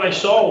liked what I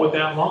saw with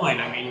that line.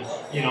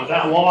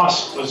 That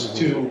loss was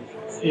to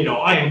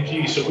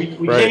IMG, so we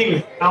can't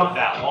even count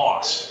that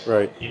loss.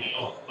 Right.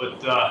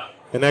 But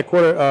and that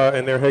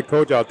and their head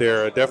coach out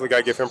there, definitely got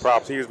to give him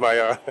props. He was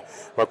my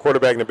my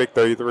quarterback in the Big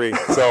 33.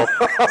 So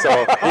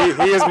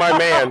he is my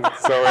man.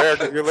 So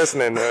Eric, if you're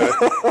listening,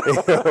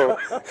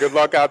 good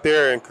luck out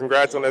there and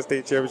congrats on that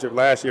state championship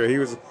last year. He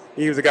was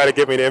the guy to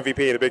give me the MVP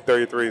in the Big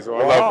 33. So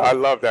I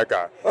love that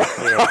guy.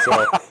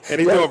 And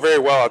he's doing very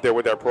well out there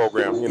with that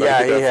program. He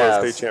that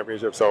has. first state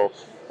championship. So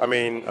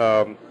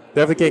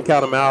definitely can't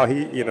count him out.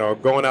 He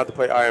going out to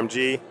play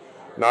IMG.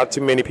 Not too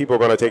many people are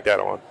going to take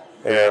that on.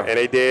 And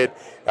they did.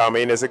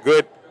 It's a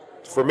good,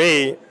 for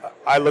me,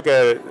 I look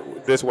at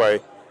it this way.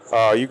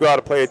 You go out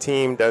to play a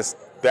team that's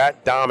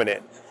that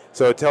dominant.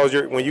 So it tells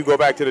you, when you go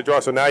back to the draw,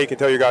 so now you can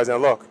tell your guys, now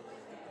look,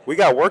 we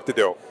got work to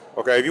do.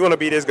 Okay, if you want to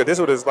be this good, this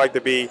is what it's like to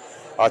be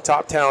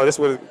top talent. This is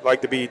what it's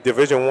like to be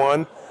Division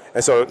I.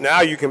 And so now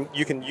you can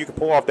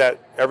pull off that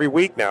every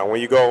week now when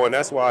you go, and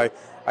that's why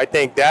I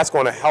think that's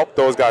going to help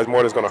those guys more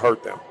than it's going to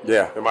hurt them.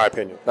 Yeah. In my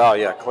opinion. Oh,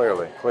 yeah,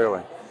 clearly.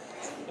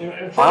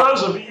 And for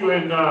those of you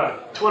in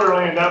Twitter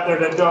land out there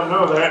that don't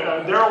know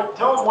that, Daryl,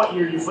 tell them what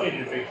year you played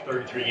in the Big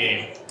 33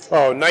 game.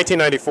 Oh,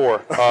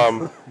 1994.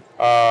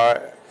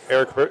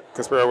 Eric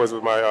Caspero was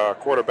my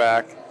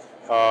quarterback,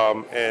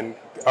 and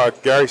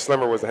Gary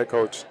Slimmer was the head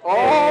coach.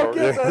 Oh,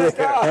 get that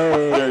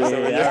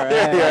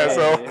guy.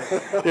 So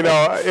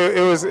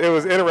it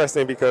was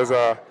interesting because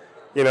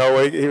he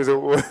was a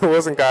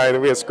Wilson guy,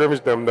 and we had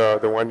scrimmaged them the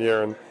 1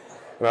 year, and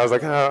I was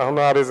like, I don't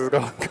know how this is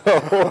going to go.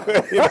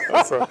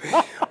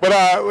 But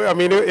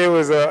it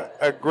was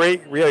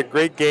we had a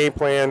great game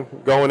plan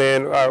going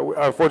in.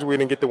 Unfortunately, we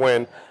didn't get the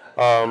win.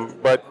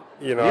 But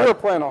you were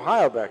playing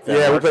Ohio back then.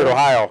 Yeah, we played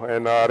Ohio,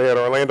 and they had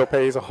Orlando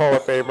Pace, a Hall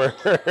of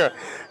Famer.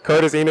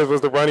 Curtis Enos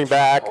was the running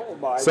back. Oh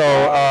my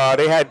so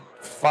they had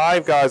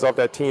 5 guys off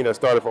that team that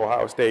started for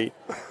Ohio State.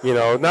 We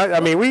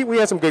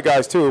had some good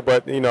guys too,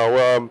 but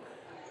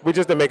we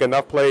just didn't make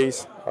enough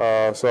plays.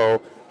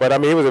 But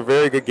it was a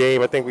very good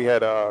game. I think we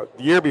had the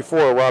year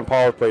before Ron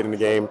Paul played in the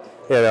game.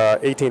 He had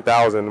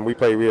 18,000. We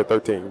had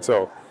 13.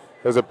 So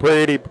it was a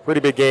pretty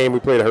big game. We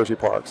played at Hershey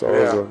Park. So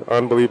it was an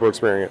unbelievable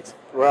experience.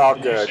 Well,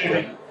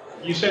 good.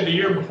 You said the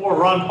year before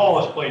Ron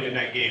Paulus played in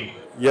that game.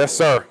 Yes,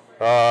 sir.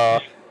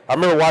 I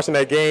remember watching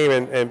that game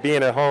and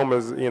being at home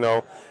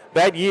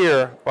that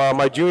year,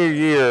 my junior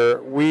year,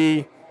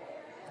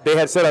 they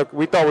had set up.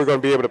 We thought we were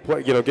going to be able to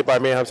play, get by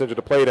Mannheim Central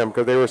to play them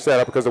because they were set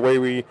up because the way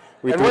we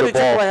threw the ball. And where did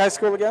you play high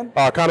school again?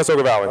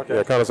 Conestoga Valley. Okay.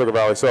 Yeah, Conestoga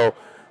Valley. So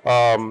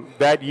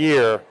that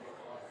year,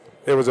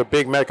 it was a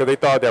big match because they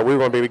thought that we were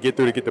going to be able to get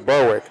through to get to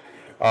Berwick.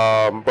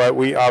 But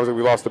we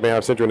lost to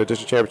Manheim Central in the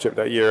district championship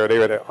that year. They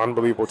were an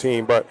unbelievable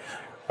team. But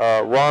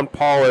Ron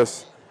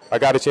Paulus, I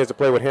got a chance to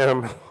play with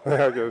him.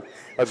 I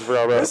just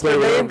forgot about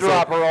Mr. Name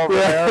Dropper over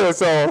there.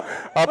 So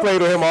I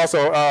played with him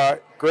also.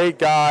 Great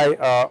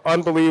guy,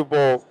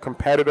 unbelievable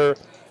competitor.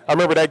 I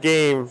remember that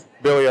game,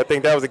 Billy. I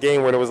think that was a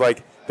game when it was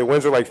like the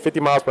winds were like 50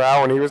 miles per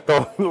hour, and he was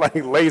throwing like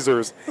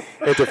lasers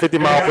into 50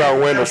 mile per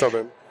hour wind or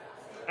something.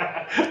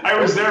 I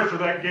was there for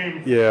that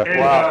game. Yeah. And,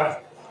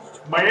 Wow.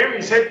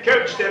 Miami's head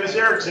coach, Dennis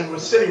Erickson,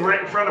 was sitting right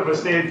in front of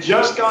us. They had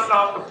just gotten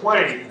off the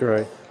plane.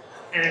 Right.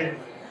 And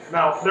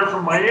now they're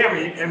from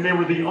Miami, and they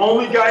were the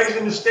only guys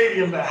in the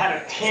stadium that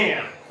had a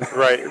tan.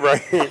 Right.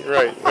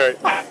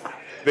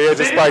 They had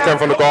just probably come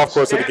from the golf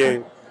course to the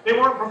game. They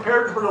weren't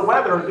prepared for the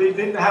weather. They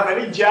didn't have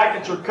any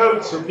jackets or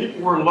coats, so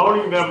people were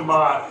loaning them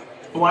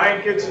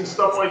blankets and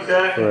stuff like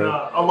that. And,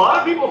 a lot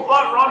of people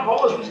thought Ron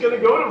Paulus was going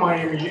to go to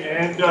Miami,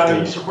 and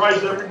he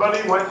surprised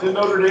everybody. Went to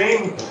Notre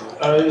Dame.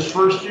 His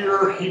first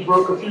year, he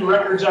broke a few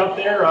records out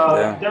there.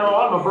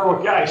 Daryl, I'm a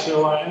Berwick guy,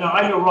 so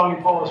I know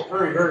Ronnie Paulus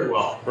very, very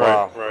well.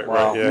 Right.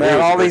 Yeah,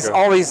 Man, all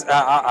these.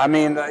 I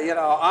mean,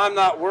 I'm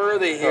not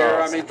worthy here.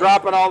 I mean,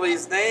 dropping all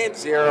these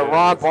names here,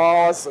 Ron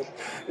Paulus, and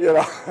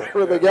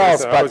everything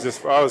else. I was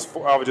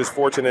just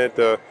fortunate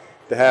to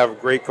have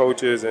great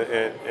coaches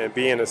and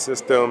be in a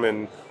system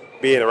and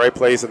be in the right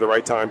place at the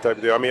right time type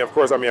of deal. I mean, of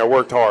course, I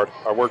worked hard.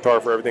 I worked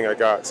hard for everything I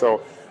got. So,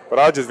 but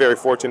I was just very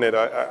fortunate.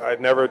 I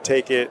never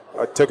took it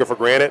for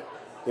granted.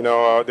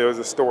 There was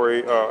a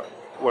story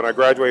when I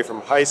graduated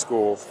from high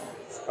school.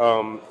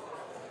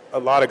 A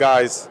lot of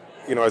guys,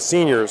 as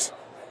seniors,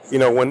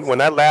 when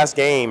that last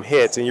game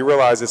hits and you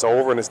realize it's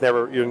over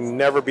and you'll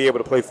never be able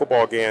to play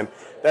football again.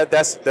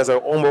 That's an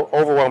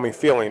overwhelming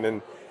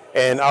feeling.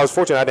 And I was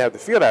fortunate I didn't have to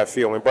feel that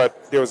feeling.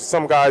 But there was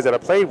some guys that I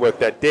played with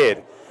that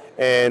did.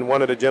 And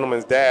one of the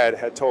gentleman's dad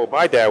had told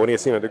my dad when he had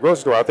seen him at the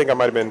grocery store, I think I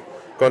might have been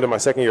going to my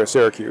second year at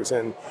Syracuse,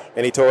 and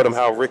he told him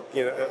how Rick,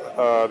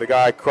 the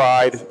guy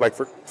cried like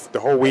for the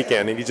whole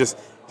weekend, and he just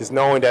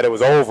knowing that it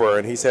was over,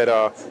 and he said,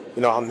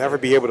 I'll never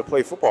be able to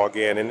play football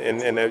again,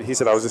 and he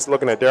said, I was just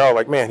looking at Daryl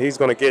like, man, he's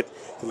going to get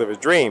to live his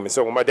dream. And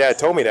so when my dad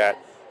told me that,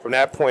 from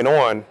that point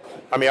on,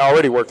 I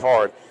already worked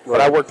hard, but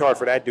I worked hard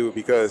for that dude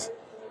because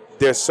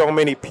there's so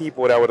many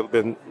people that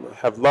would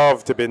have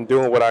loved to been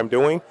doing what I'm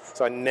doing.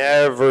 So I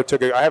never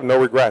took it. I have no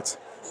regrets.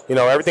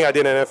 Everything I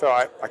did in the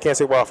NFL, I can't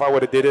say, well, if I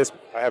would have did this,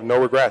 I have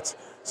no regrets.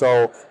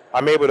 So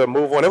I'm able to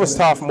move on. It was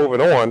tough moving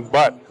on,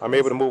 but I'm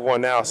able to move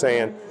on now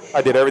saying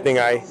I did everything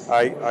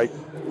I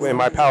in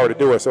my power to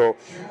do it. So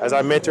as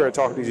I mentor and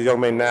talk to these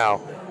young men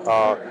now,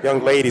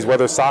 young ladies,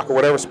 whether it's soccer,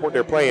 whatever sport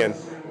they're playing,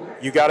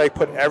 you got to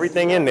put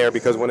everything in there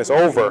because when it's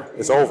over,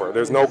 it's over.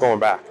 There's no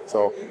going back.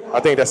 So I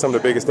think that's some of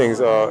the biggest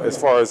things as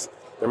far as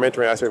the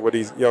mentoring aspect, what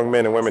these young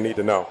men and women need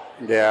to know.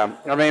 Yeah,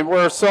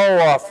 we're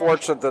so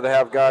fortunate to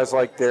have guys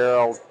like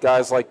Daryl,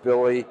 guys like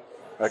Billy,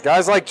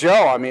 guys like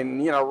Joe.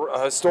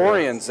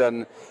 Historians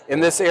and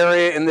in this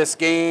area, in this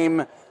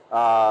game,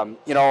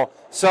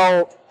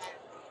 So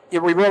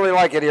we really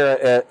like it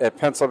here at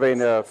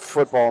Pennsylvania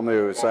Football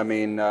News.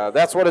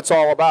 That's what it's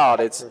all about.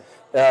 It's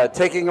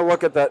taking a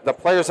look at the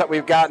players that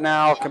we've got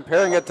now,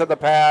 comparing it to the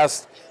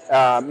past,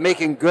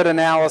 making good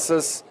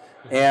analysis,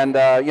 and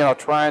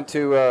trying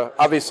to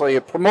obviously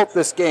promote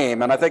this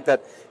game. And I think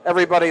that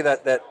everybody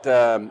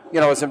that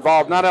is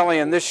involved not only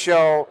in this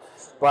show,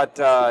 but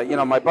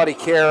my buddy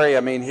Kerry.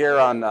 Here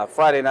on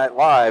Friday Night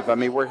Live.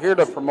 We're here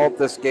to promote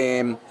this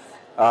game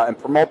and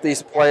promote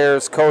these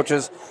players,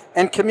 coaches,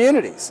 and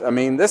communities.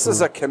 This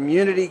is a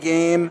community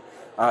game.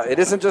 It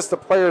isn't just the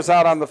players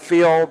out on the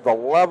field. The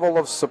level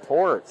of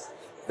support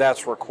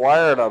that's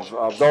required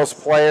of those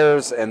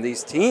players and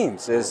these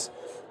teams is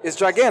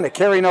gigantic.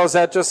 Kerry knows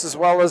that just as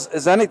well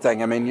as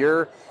anything.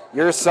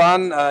 Your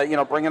son,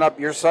 bringing up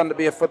your son to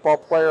be a football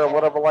player or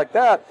whatever like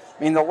that.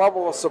 The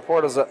level of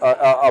support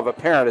of a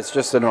parent is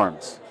just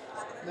enormous.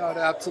 No, it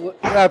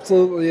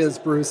absolutely is,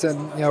 Bruce,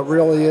 and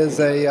really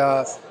is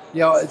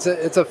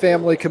it's a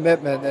family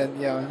commitment,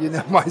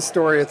 and my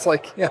story. It's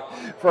like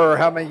for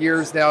how many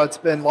years now it's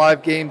been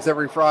live games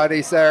every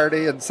Friday,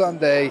 Saturday, and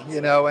Sunday.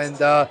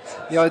 It's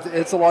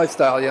a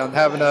lifestyle. And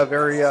having a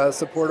very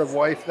supportive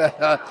wife that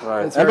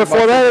right. And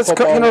before that,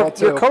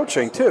 it's you're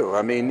coaching too.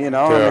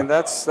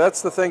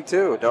 That's the thing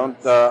too.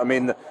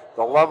 The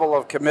level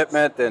of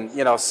commitment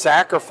and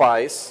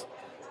sacrifice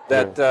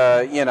that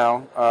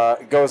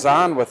goes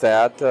on with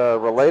that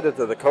related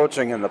to the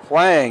coaching and the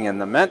playing and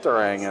the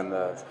mentoring and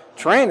the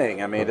training.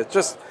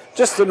 It's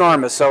just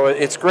enormous. So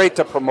it's great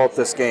to promote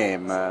this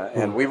game,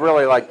 and we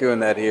really like doing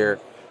that here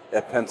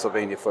at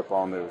Pennsylvania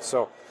Football News.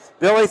 So,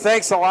 Billy,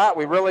 thanks a lot.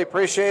 We really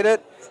appreciate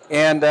it,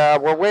 and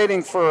we're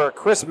waiting for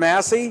Chris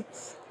Massey.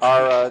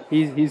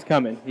 He's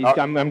coming.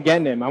 I'm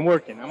getting him. I'm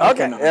working.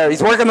 Yeah,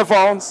 he's working the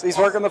phones.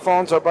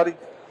 Our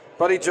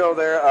buddy Joe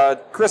there.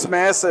 Chris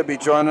Massey will be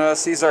joining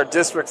us. He's our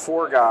District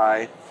 4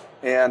 guy,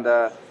 and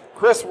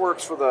Chris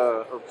works with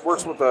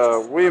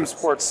the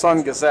Williamsport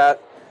Sun Gazette.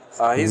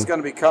 He's going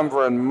to be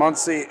covering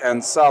Muncie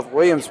and South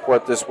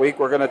Williamsport this week.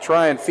 We're going to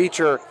try and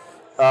feature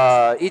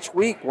each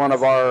week one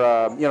of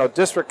our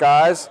district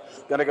guys.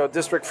 Going to go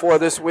District 4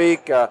 this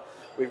week.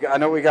 I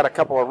know we got a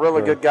couple of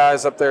really good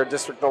guys up there,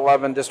 District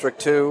 11, District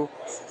 2,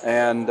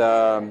 and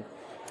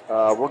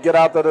we'll get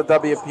out to the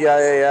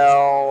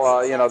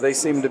WPIAL. They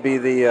seem to be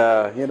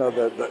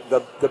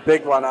the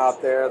big one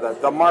out there,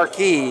 the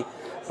marquee.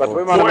 But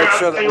we want to make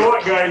sure that. Tell you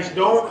what, guys,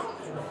 don't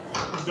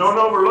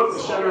overlook the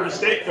center of the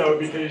state though,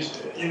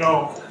 because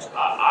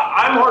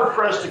I'm hard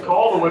pressed to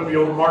call the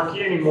Whitfield the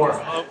marquee anymore.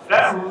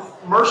 That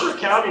Mercer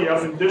County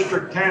up in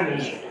District 10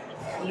 is.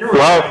 You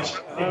realize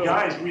the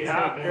guys we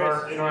have in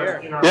our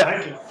ranking.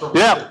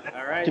 Yeah.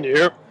 All right. Can you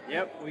hear?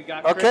 Yep, we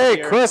got Okay,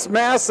 here. Chris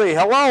Massey.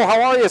 Hello, how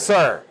are you,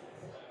 sir?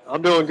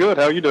 I'm doing good.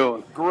 How you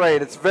doing?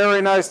 Great. It's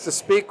very nice to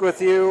speak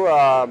with you.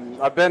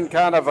 I've been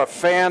kind of a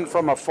fan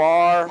from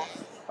afar.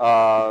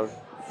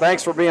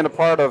 Thanks for being a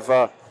part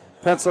of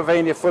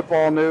Pennsylvania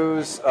Football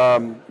News.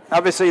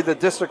 Obviously, the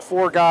District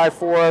 4 guy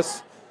for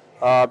us.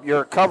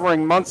 You're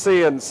covering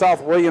Muncie and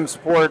South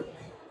Williamsport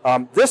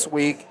this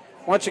week.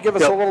 Why don't you give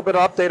us a little bit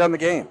of update on the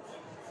game?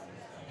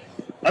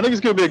 I think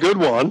it's going to be a good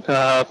one.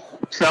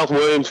 South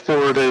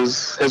Williamsport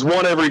has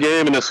won every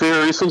game in the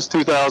series since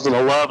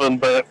 2011,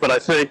 but I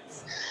think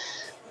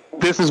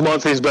this is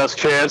Muncie's best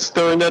chance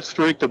during that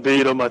streak to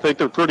beat them. I think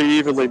they're pretty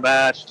evenly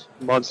matched.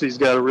 Muncie's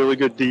got a really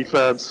good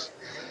defense.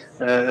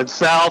 And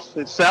South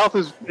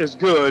is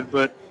good,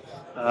 but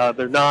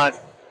they're not,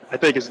 I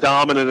think, as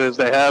dominant as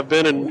they have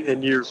been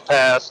in years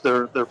past.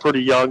 They're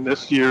pretty young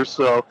this year,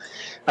 so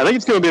I think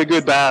it's going to be a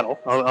good battle.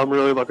 I'm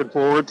really looking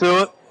forward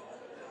to it.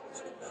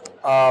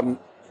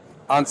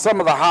 On some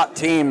of the hot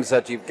teams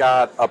that you've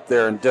got up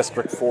there in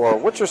District 4,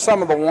 which are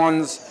some of the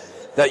ones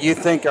that you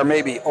think are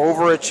maybe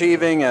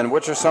overachieving, and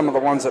which are some of the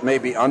ones that may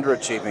be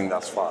underachieving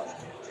thus far?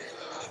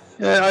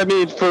 Yeah, I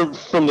mean,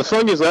 from the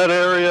Sun Gazette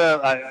area,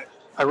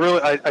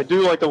 I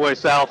do like the way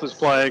South is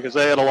playing because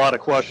they had a lot of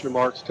question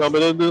marks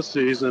coming into this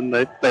season.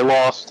 They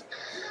lost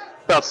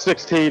about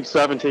 16,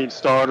 17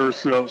 starters,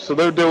 so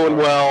they're doing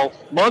well.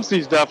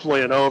 Muncie's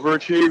definitely an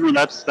overachiever.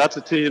 That's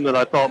a team that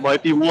I thought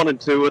might be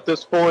 1-2 at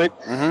this point.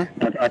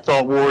 Mm-hmm. I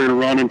thought Warrior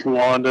Run and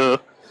Towanda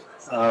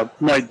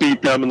might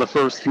beat them in the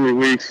first 3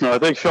 weeks. So I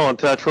think Sean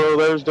Tetro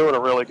there's doing a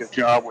really good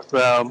job with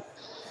them.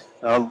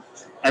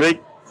 I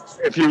think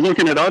if you're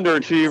looking at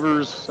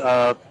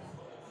underachievers,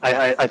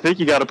 I think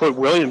you got to put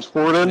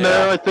Williamsport in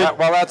there. I think.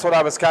 Well, that's what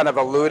I was kind of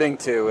alluding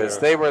to. Is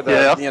they were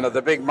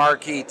the big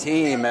marquee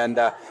team, and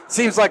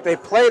seems like they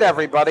played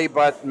everybody,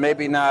 but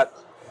maybe not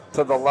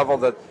to the level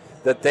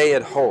that they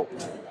had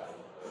hoped.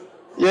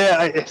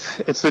 Yeah,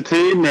 it's a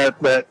team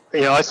that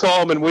I saw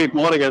them in week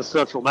 1 against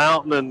Central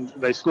Mountain, and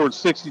they scored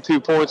 62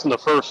 points in the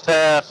first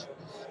half,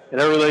 and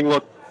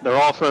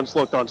their offense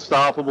looked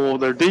unstoppable.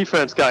 Their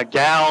defense got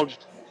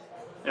gouged.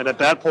 And at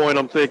that point,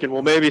 I'm thinking,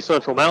 well, maybe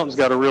Central Mountain's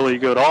got a really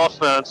good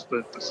offense,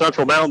 but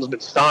Central Mountain's been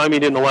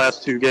stymied in the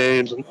last 2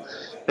 games,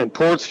 and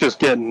Port's just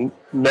getting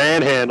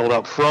manhandled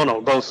up front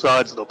on both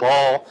sides of the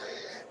ball.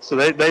 So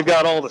they've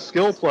got all the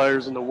skill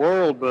players in the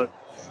world, but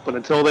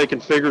until they can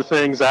figure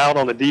things out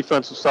on the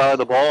defensive side of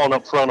the ball and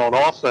up front on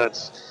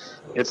offense,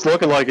 it's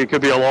looking like it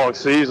could be a long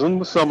season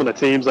with some of the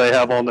teams they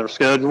have on their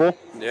schedule.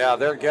 Yeah,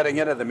 they're getting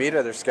into the meat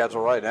of their schedule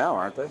right now,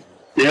 aren't they?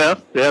 Yeah,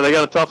 they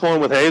got a tough one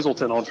with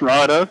Hazleton on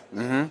Friday.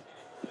 Mm-hmm.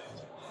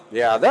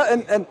 Yeah,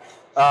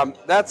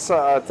 that's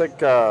I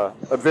think a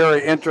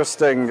very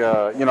interesting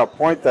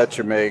point that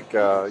you make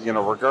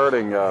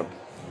regarding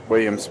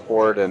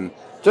Williamsport and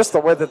just the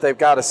way that they've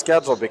got a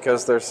schedule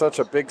because they're such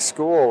a big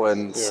school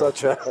and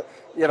such a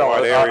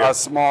a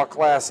small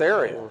class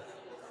area.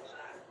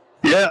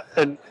 Yeah,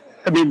 and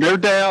I mean they're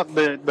down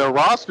the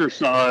roster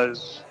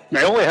size.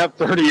 They only have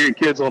 38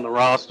 kids on the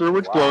roster,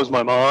 which blows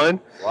my mind.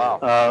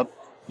 Wow.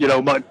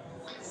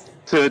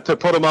 To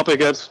put them up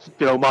against,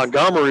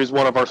 Montgomery is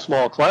one of our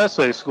small Class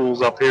A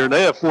schools up here.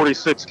 They have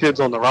 46 kids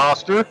on the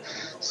roster,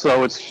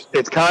 so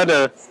it's kind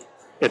of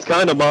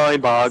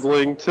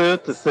mind-boggling to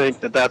think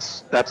that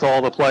that's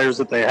all the players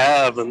that they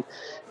have, and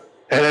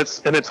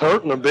it's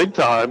hurting them big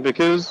time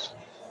because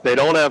they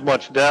don't have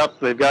much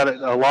depth. They've got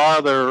a lot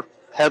of their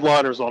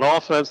headliners on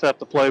offense have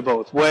to play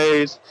both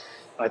ways.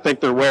 I think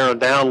they're wearing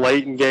down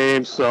late in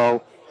games,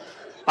 so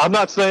I'm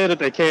not saying that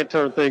they can't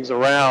turn things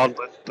around,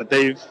 but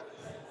they've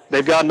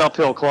got an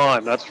uphill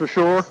climb, that's for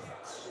sure.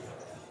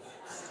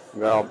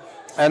 Well,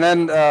 and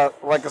then,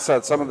 like I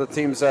said, some of the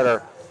teams that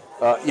are,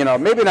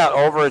 maybe not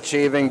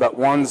overachieving, but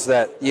ones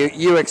that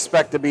you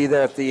expect to be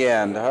there at the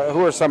end.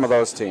 Who are some of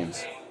those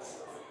teams?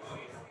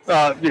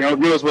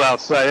 It goes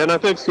without saying. I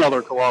think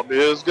Southern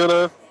Columbia is going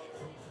to,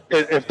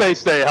 if they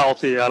stay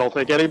healthy, I don't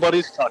think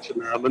anybody's touching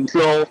them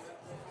until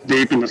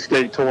deep in the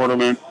state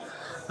tournament.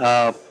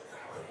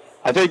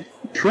 I think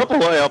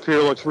AAA up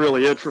here looks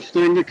really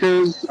interesting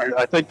because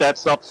I think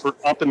that's up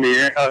in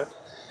the air.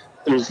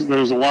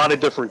 There's a lot of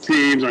different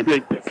teams. I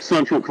think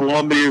Central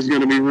Columbia is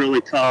going to be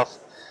really tough.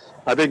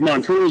 I think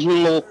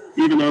Montoursville,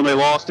 even though they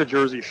lost to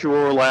Jersey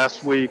Shore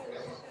last week,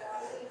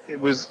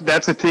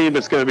 that's a team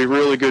that's going to be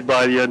really good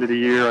by the end of the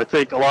year. I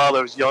think a lot of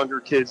those younger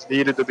kids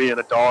needed to be in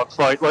a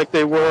dogfight like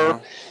they were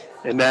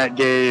in that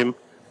game.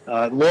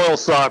 Loyal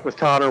sock with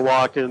Connor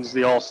Watkins,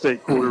 the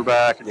All-State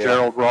quarterback, and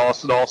Gerald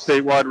Ross, an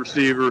All-State wide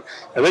receiver.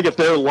 I think if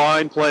their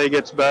line play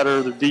gets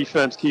better, the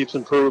defense keeps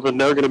improving,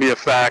 they're going to be a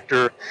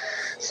factor.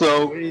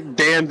 So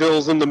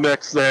Danville's in the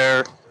mix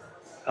there.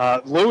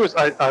 Lewis,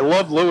 I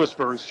love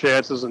Lewisburg's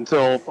chances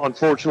until,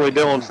 unfortunately,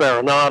 Dylan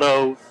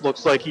Farinato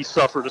looks like he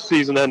suffered a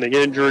season-ending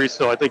injury,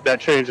 so I think that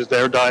changes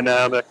their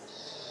dynamic.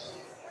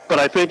 But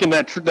I think in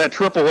that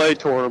AAA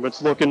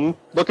tournament's looking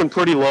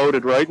pretty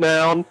loaded right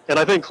now. And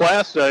I think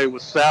Class A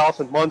with South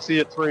and Muncie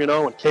at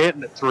 3-0 and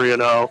Canton at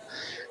 3-0,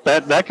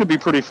 that could be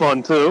pretty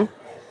fun too.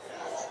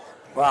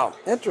 Wow,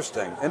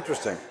 interesting.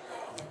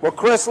 Well,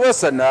 Chris,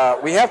 listen,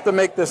 we have to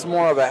make this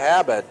more of a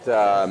habit.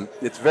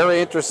 It's very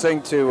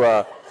interesting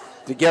to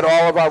get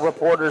all of our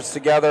reporters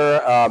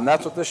together.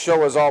 That's what this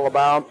show is all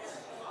about.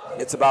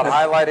 It's about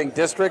highlighting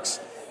districts.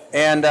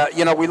 And,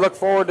 we look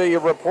forward to your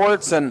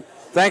reports, and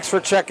thanks for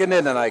checking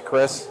in tonight,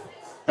 Chris.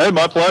 Hey,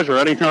 my pleasure.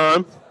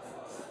 Anytime.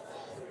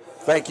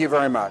 Thank you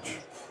very much.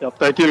 Yep,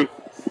 thank you.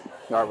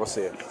 All right, we'll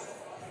see you.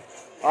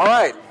 All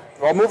right.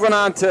 Well, moving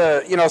on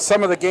to,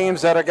 some of the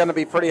games that are going to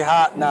be pretty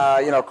hot.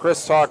 And,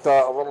 Chris talked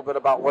a little bit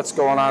about what's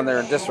going on there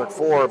in District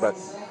 4, but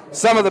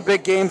some of the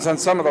big games and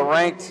some of the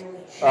ranked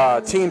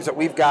teams that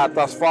we've got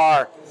thus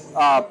far,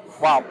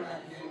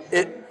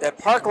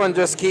 Parkland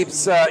just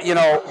keeps,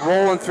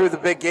 rolling through the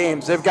big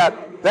games. They've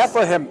got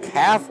Bethlehem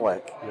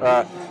Catholic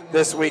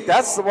this week.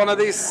 That's one of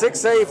these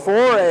 6A,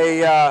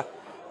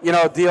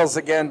 4A, deals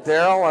again,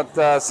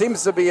 Daryl. It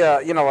seems to be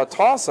a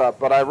toss-up,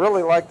 but I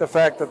really like the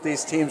fact that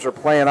these teams are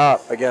playing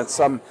up against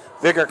some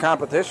bigger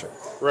competition.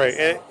 Right,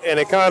 and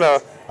it kind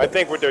of, I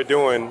think what they're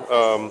doing,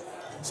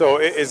 so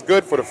it's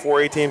good for the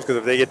 4A teams because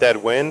if they get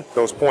that win,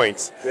 those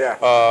points,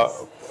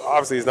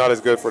 obviously it's not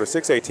as good for the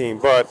 6A team,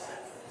 but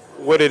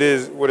what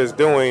it's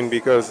doing,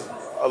 because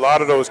a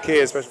lot of those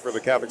kids, especially for the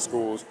Catholic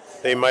schools,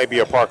 they might be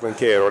a Parkland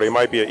kid, or they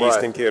might be an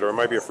Easton kid, or it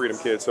might be a Freedom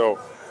kid, so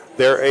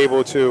they're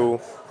able to,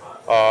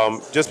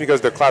 just because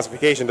the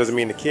classification doesn't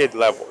mean the kid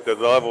level,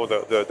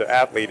 the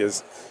athlete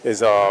is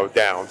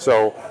down.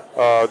 So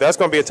that's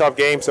going to be a tough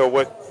game. So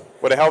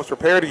what it helps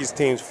prepare these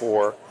teams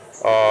for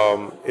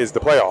is the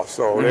playoffs.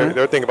 So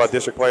they're thinking about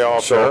district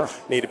playoffs. Sure. So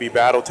need to be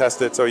battle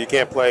tested. So you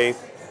can't play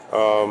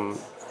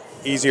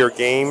easier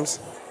games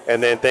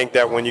and then think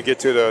that when you get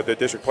to the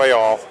district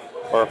playoff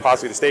or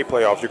possibly the state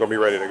playoffs, you're going to be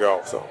ready to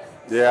go. So.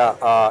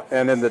 Yeah,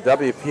 and in the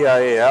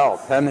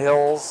WPIAL, Penn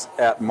Hills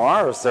at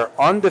Mars, they're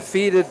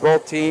undefeated,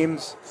 both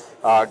teams.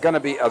 Going to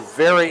be a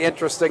very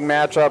interesting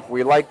matchup.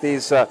 We like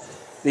these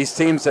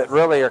teams that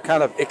really are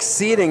kind of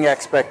exceeding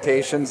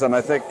expectations, and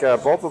I think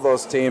both of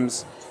those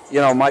teams,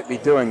 might be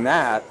doing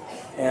that.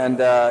 And,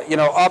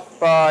 up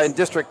in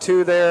District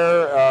 2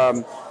 there,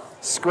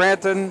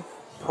 Scranton,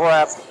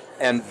 Prep,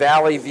 and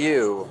Valley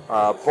View,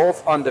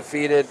 both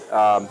undefeated.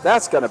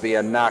 That's going to be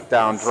a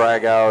knockdown,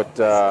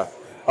 drag-out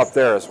up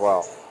there as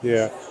well.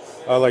 Yeah,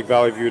 I like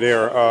Valley View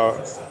there.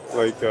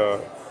 Like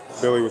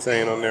Billy was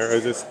saying on there,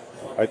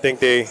 I think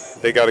they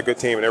got a good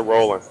team and they're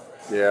rolling.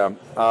 Yeah.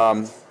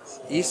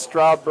 East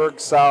Stroudsburg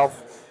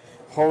South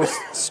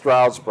hosts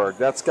Stroudsburg.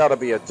 That's got to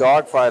be a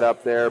dogfight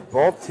up there.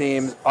 Both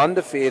teams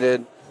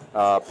undefeated,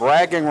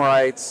 bragging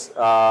rights.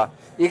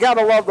 You got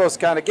to love those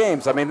kind of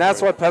games. I mean, that's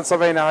what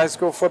Pennsylvania high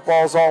school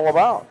football is all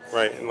about.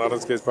 Right, and a lot of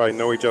those kids probably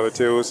know each other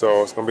too,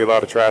 so it's going to be a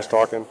lot of trash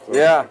talking. So.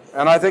 Yeah,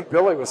 and I think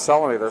Billy was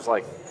telling me there's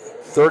like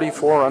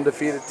 34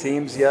 undefeated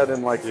teams yet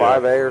in like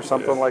 5A or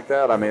something like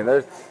that. I mean,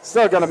 there's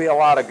still going to be a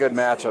lot of good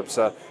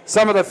matchups.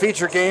 Some of the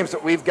feature games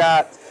that we've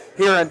got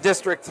here in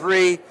District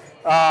 3,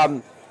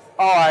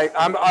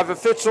 I've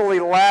officially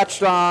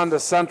latched on to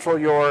Central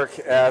York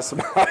as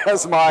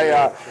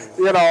my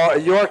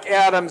York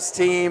Adams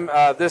team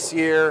this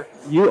year.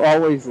 You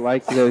always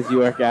liked those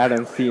York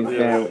Adams teams,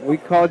 man. We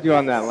called you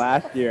on that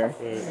last year.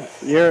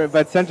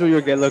 But Central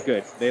York, they look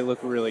good. They look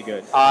really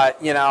good.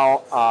 They've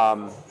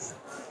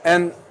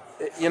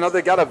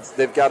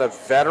got a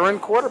veteran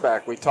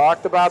quarterback. We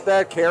talked about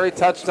that. Carrie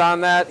touched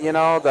on that.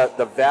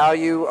 The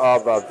value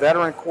of a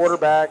veteran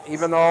quarterback,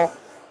 even though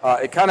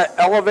it kind of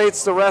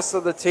elevates the rest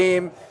of the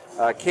team.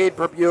 Cade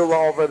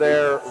Perbula over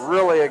there,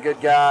 really a good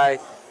guy.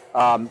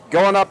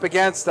 Going up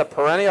against the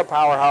perennial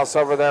powerhouse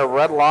over there,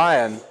 Red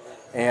Lion.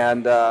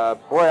 And,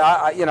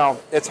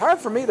 it's hard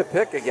for me to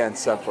pick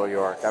against Central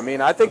York. I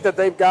mean, I think that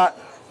they've got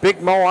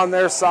Big Mo on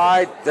their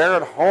side. They're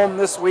at home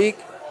this week.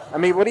 I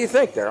mean, what do you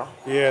think, Daryl?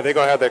 Yeah, they're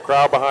going to have that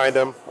crowd behind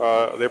them.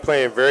 They're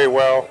playing very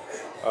well.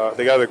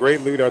 They got a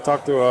great leader. I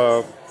talked to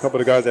a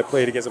couple of the guys that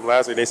played against him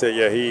last week. They said,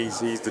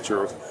 he's the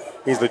truth.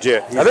 He's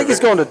legit. I think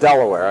he's going to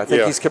Delaware. I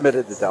think he's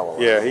committed to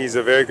Delaware. Yeah, he's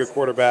a very good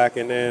quarterback.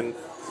 And then,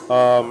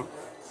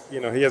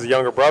 he has a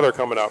younger brother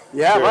coming up.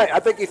 Yeah, too. Right. I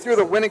think he threw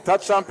the winning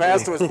touchdown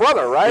pass to his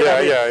brother, right?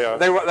 Yeah.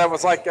 That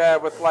was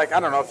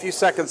a few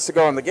seconds to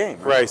go in the game.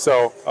 Right.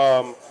 So,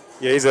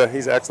 he's an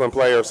excellent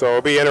player. So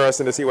it'll be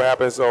interesting to see what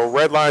happens. So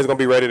Red Lion's going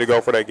to be ready to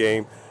go for that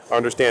game,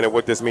 understanding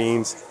what this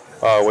means.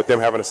 with them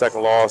having a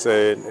second loss,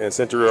 and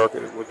Central York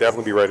would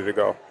definitely be ready to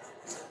go.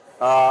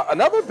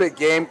 Another big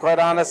game, quite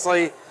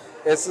honestly.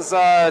 This is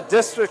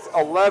District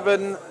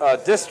 11,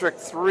 District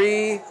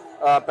 3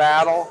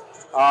 battle.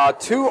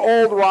 Two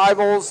old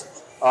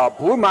rivals,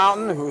 Blue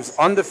Mountain, who's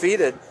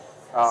undefeated,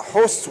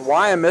 hosts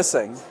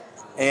Wyomissing.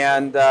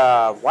 And,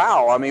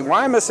 wow, I mean,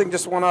 Wyomissing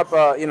just went up,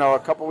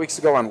 a couple weeks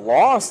ago and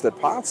lost at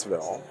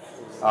Pottsville.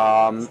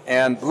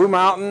 And Blue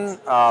Mountain,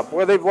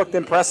 boy, they've looked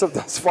impressive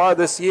thus far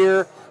this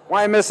year.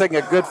 Wyomissing,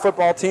 a good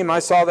football team. I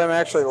saw them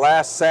actually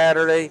last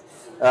Saturday,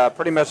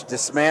 pretty much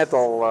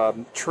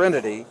dismantle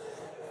Trinity.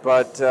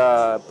 But,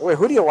 boy,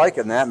 who do you like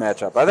in that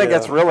matchup? I think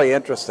that's really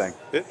interesting.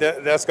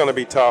 That's going to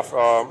be tough.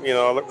 I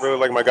really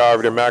like my guy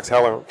over there, Max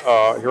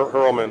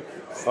Hurlman.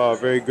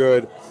 Very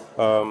good.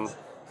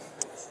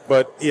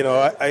 But,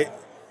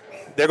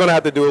 they're going to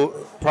have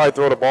to probably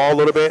throw the ball a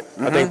little bit.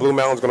 Mm-hmm. I think Blue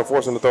Mountain's going to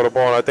force them to throw the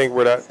ball, and I think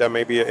that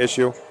may be an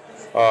issue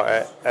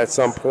at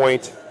some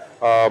point.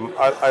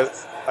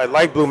 I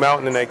like Blue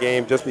Mountain in that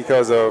game just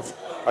because of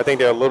I think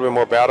they're a little bit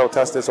more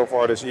battle-tested so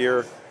far this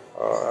year.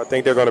 I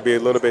think they're going to be a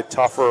little bit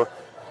tougher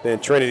than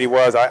Trinity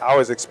was. I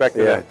was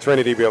expecting that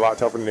Trinity to be a lot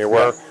tougher than they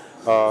were.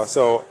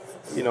 So,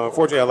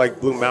 unfortunately, I like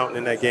Blue Mountain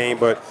in that game,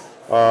 but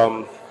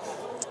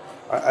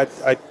I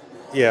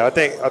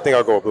think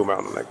I'll go with Blue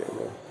Mountain in that game.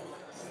 Yeah.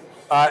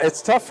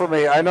 It's tough for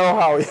me. I know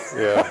how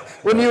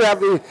when you have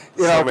the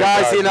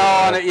guys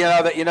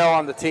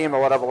on the team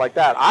or whatever like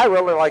that. I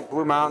really like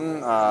Blue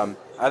Mountain.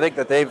 I think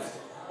that they've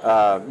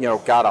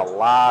got a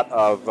lot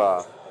of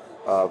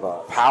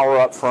power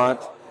up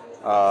front.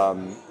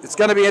 It's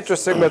going to be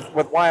interesting with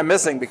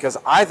Wyomissing because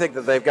I think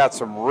that they've got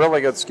some really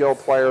good skilled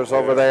players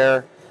over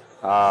there.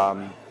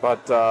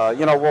 But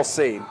we'll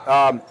see.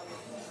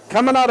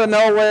 Coming out of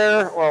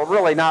nowhere, well,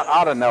 really not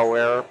out of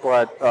nowhere,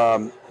 but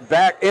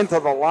back into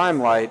the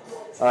limelight,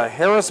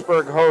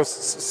 Harrisburg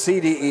hosts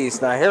CD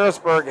East. Now,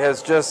 Harrisburg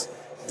has just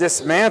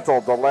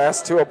dismantled the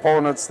last two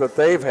opponents that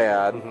they've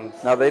had.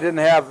 Mm-hmm. Now, they didn't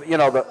have,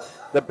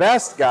 the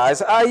best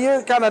guys.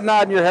 You're kind of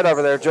nodding your head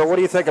over there, Joe. What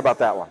do you think about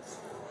that one?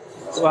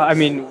 Well, I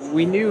mean,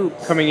 we knew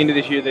coming into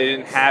this year they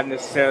didn't have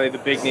necessarily the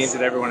big names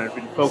that everyone had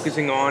been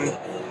focusing on,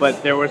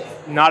 but there was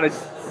not a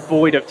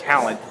void of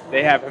talent.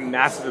 They have a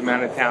massive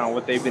amount of talent,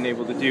 what they've been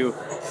able to do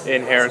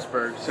in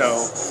Harrisburg. So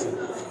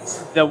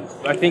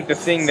I think the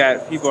thing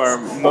that people are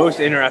most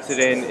interested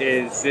in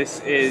is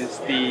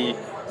the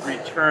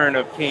return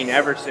of Kane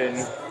Everson,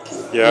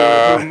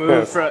 who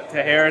moved to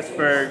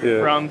Harrisburg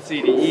from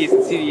CD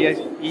East. CD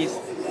East,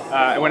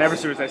 when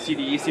Everson was at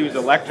CD East, he was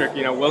electric.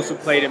 Wilson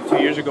played him 2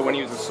 years ago when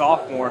he was a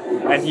sophomore,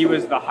 and he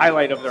was the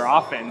highlight of their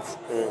offense.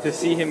 To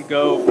see him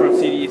go from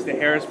CD East to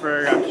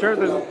Harrisburg, I'm sure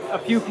there's a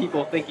few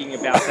people thinking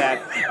about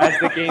that as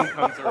the game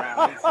comes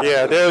around.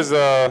 There's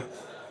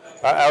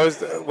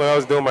when I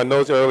was doing my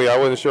notes earlier, I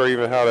wasn't sure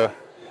even how to.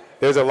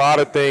 There's a lot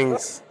of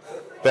things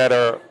that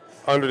are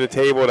under the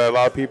table that a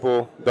lot of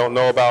people don't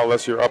know about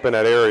unless you're up in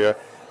that area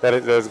that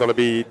is going to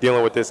be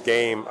dealing with this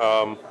game.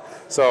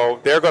 So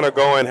they're going to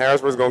go in,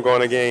 Harrisburg's going to go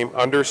in the game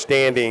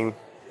understanding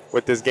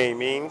what this game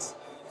means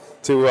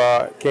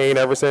to Kane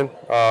Everson.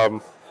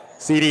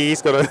 CD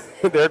East,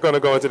 they're going to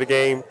go into the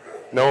game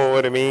knowing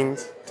what it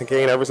means to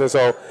Kane Everson.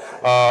 So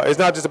it's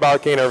not just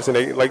about Kane Everson.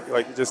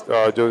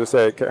 Joe just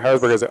said,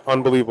 Harrisburg is an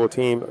unbelievable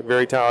team,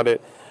 very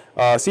talented.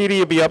 CD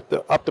will be up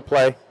to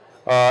play.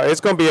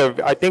 It's going to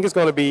be I think it's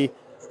going to be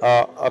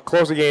a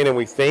closer game than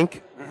we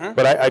think. Mm-hmm.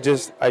 But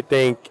I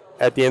think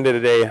at the end of the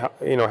day,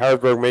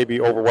 Harrisburg may be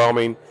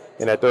overwhelming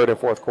in that third and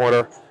fourth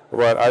quarter.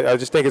 But I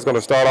just think it's going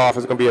to start off.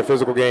 It's going to be a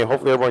physical game.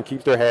 Hopefully everyone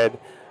keeps their head.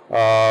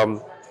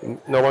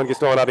 No one gets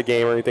thrown out of the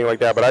game or anything like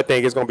that. But I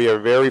think it's going to be a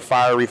very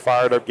fiery,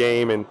 fired-up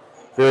game and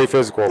very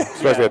physical,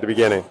 especially at the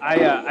beginning.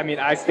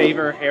 I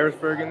favor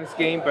Harrisburg in this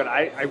game, but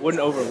I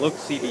wouldn't overlook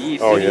CD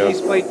East. CD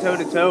East played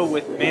toe-to-toe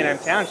with Manheim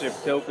Township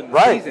to open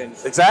the season.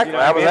 Exactly.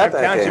 Manheim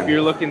Township,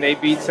 you're looking, they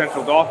beat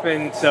Central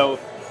Dauphin, so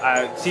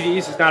CD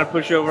East is not a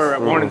pushover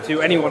at 1 and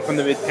 2. Anyone from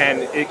the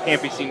Mid-10, it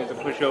can't be seen as a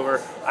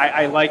pushover.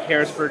 I like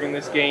Harrisburg in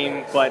this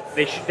game, but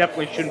they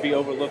definitely shouldn't be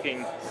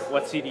overlooking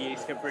what CD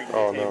East can bring to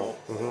the table.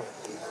 No.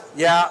 Mm-hmm.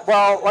 Yeah,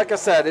 well, like I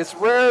said, it's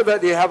rare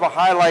that you have a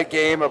highlight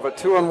game of a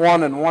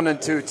 2-1 and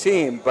 1-2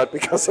 team, but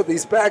because of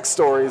these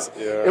backstories,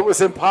 it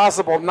was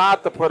impossible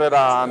not to put it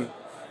on,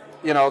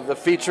 the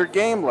featured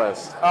game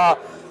list.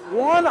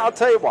 I'll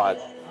tell you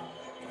what,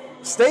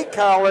 State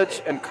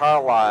College and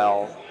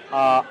Carlisle,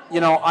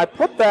 I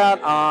put that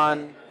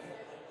on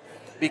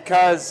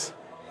because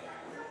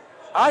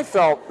I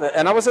felt that,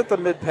 and I was at the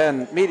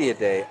Mid-Penn Media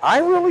Day, I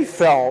really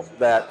felt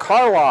that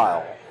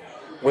Carlisle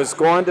was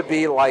going to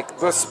be like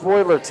the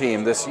spoiler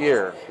team this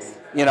year,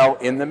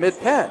 in the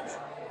Mid-Penn.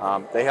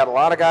 They had a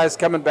lot of guys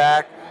coming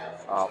back.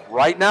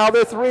 Right now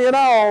they're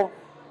 3-0.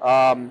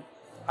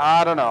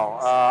 I don't know.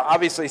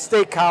 Obviously,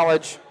 State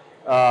College,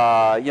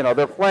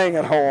 they're playing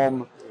at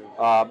home.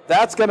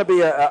 That's going to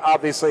be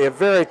obviously a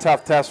very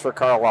tough test for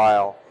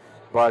Carlisle.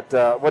 But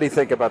what do you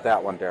think about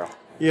that one, Daryl?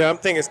 Yeah, I'm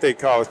thinking State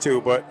College too.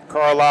 But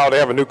Carlisle, they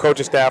have a new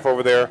coaching staff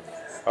over there.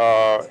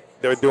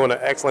 They're doing an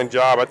excellent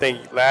job. I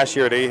think last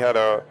year they had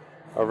a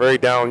a very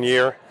down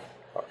year.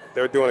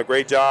 They're doing a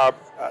great job.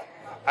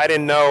 I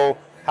didn't know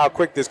how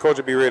quick this coach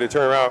would be ready to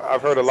turn around.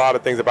 I've heard a lot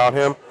of things about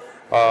him,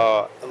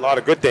 a lot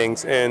of good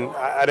things, and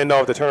I didn't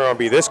know if the turnaround would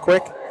be this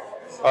quick.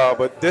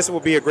 But this will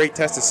be a great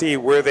test to see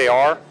where they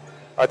are.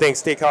 I think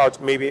State College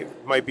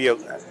might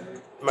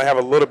have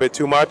a little bit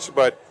too much,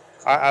 but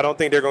I don't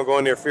think they're going to go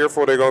in there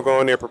fearful. They're going to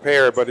go in there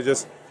prepared. But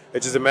it's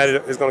just a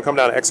matter. It's going to come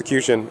down to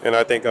execution, and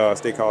I think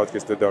State College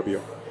gets the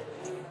W.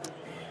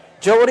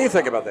 Joe, what do you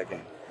think about that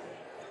game?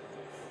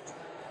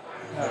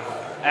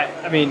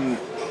 I mean,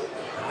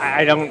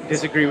 I don't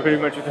disagree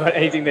pretty much with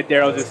anything that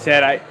Daryl just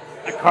said.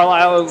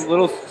 Carlisle is a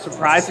little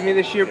surprised to me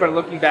this year, but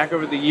looking back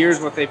over the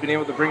years, what they've been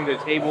able to bring to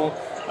the table,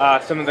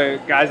 some of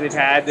the guys they've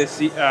had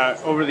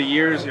over the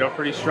years,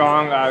 pretty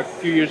strong. A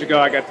few years ago,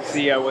 I got to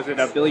see,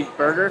 Billy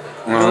Berger,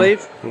 I believe?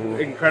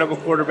 Mm-hmm. Incredible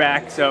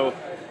quarterback. So,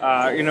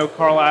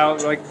 Carlisle,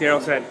 like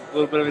Daryl said, a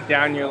little bit of a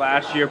down year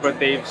last year, but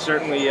they've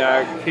certainly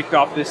kicked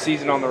off this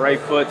season on the right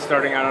foot,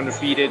 starting out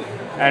undefeated.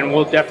 And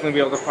we'll definitely be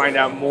able to find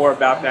out more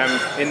about them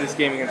in this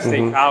game against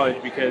State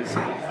College, because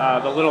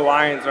the Little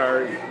Lions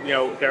are,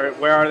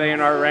 where are they in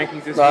our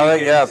rankings this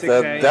week?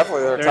 They're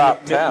definitely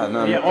top 10.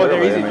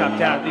 They're easy top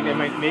 10. I think they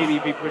might maybe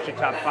be pushing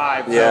top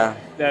 5. Yeah.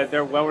 So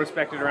they're well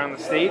respected around the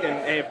state,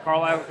 and if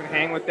Carlisle can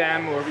hang with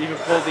them or even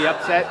pull the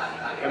upset,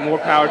 and more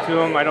power to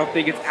them. I don't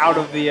think it's out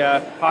of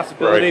the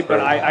possibility, but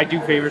I do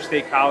favor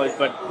State College.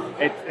 But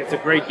it's a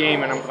great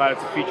game, and I'm glad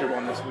it's a feature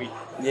one this week.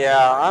 Yeah,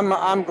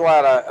 I'm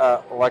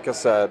glad. Like I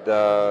said,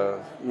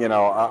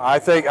 I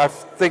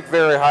think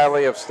very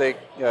highly of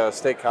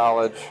State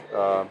College,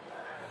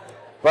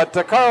 but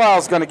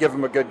Carlisle's going to give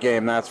them a good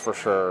game, that's for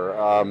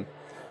sure.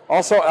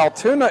 Also,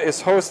 Altoona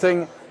is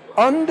hosting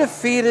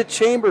undefeated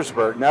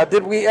Chambersburg. Now,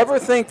 did we ever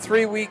think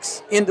 3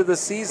 weeks into the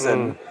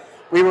season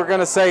we were going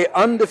to say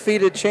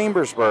undefeated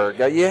Chambersburg?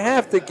 You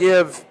have to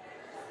give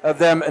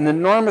them an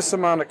enormous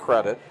amount of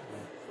credit.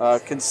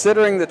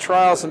 Considering the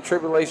trials and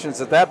tribulations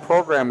that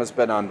program has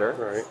been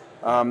under.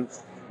 Right.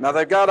 Now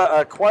they've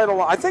got quite a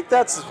lot. I think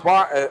that's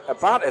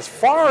about as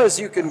far as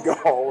you can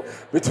go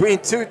between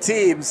two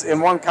teams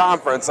in one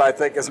conference, I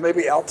think, is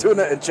maybe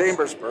Altoona and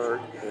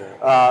Chambersburg.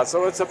 Yeah.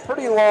 So it's a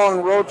pretty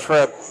long road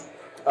trip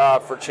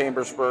for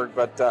Chambersburg.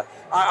 But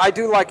I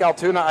do like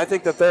Altoona. I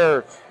think that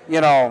they're,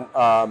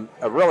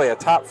 really a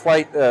top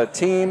flight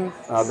team.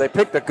 They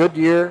picked a good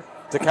year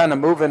to kind of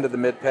move into the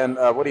mid-pen.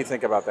 What do you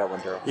think about that one,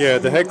 Daryl? Yeah,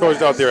 the head coach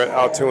out there at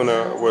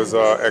Altoona was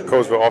at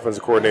Coatesville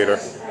offensive coordinator.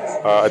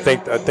 I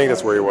think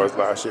that's where he was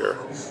last year.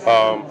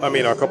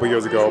 A couple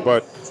years ago.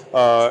 But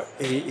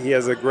he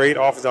has a great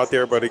offense out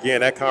there. But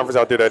again, that conference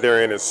out there that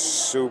they're in is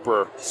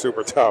super,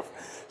 super tough.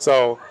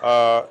 So,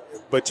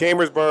 but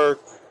Chambersburg,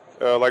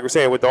 like we're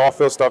saying, with the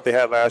off-field stuff they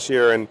had last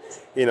year, and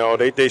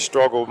they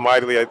struggled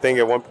mightily. I think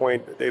at one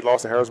point they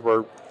lost to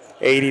Harrisburg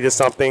 80 to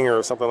something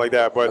or something like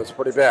that. But that's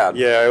pretty bad.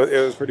 Yeah,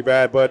 it was pretty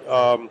bad. But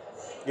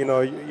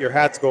your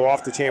hats go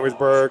off to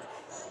Chambersburg.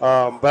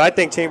 But I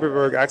think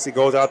Chambersburg actually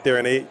goes out there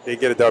and they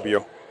get a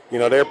W.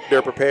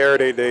 They're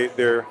prepared.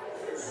 Their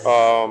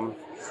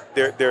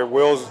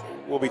wills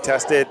will be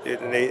tested,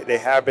 and they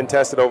have been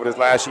tested over this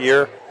last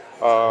year.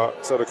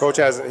 So the coach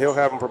he'll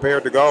have them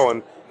prepared to go,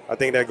 and I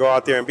think they go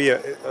out there and be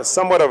a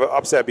somewhat of an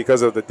upset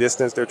because of the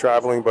distance they're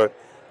traveling. But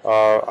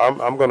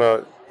I'm going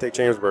to take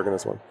Chambersburg in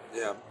this one.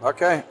 Yeah.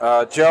 Okay.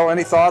 Joe,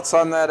 any thoughts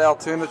on that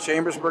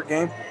Altoona-Chambersburg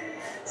game?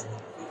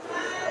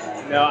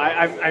 No,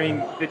 I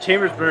mean, the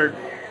Chambersburg,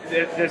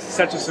 it's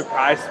such a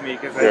surprise to me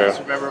because I just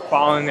remember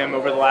following them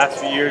over the last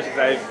few years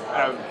as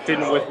I've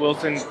been with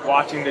Wilson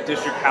watching the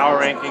district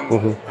power rankings.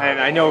 Mm-hmm. And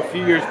I know a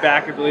few years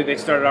back, I believe they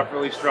started off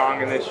really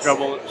strong and they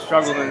struggled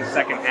in the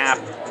second half.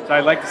 So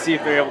I'd like to see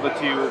if they're able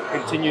to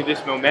continue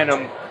this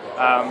momentum.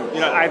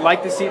 I'd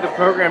like to see the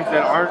programs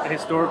that aren't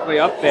historically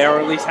up there, or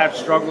at least have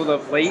struggled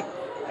of late.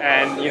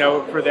 And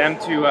for them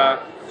to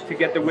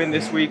get the win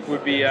this week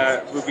would be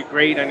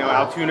great. I know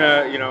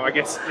Altoona, I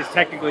guess is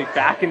technically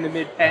back in the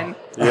mid-pen.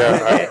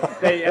 Yeah,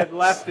 they had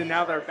left and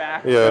now they're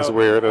back. Yeah, that's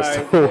weird.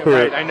 Weird.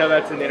 Right. I know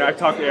that's I've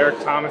talked to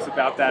Eric Thomas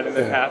about that in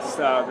the past,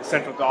 the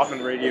Central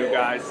Dauphin radio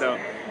guys. So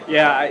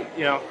yeah,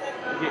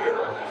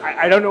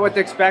 I don't know what to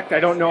expect. I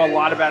don't know a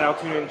lot about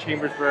Altoona and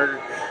Chambersburg,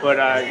 but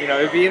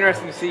it'd be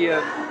interesting to see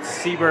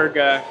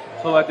Seaburg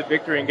pull out the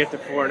victory and get to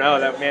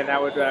 4-0.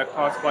 That would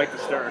cause quite the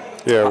stir.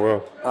 Yeah,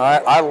 well,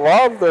 I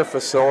love their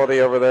facility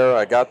over there.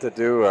 I got to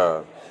do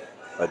a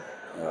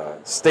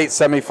state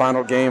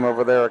semifinal game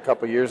over there a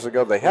couple years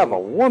ago. They have a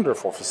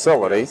wonderful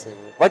facility.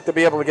 I'd like to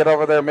be able to get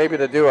over there maybe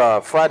to do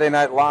a Friday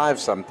Night Live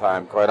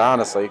sometime, quite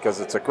honestly, because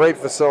it's a great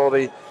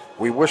facility.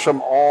 We wish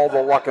them all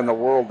the luck in the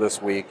world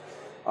this week.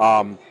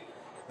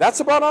 That's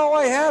about all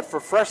I had for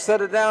Fresh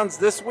Set of Downs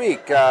this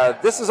week.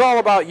 This is all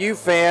about you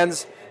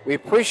fans. We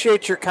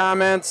appreciate your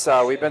comments.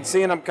 We've been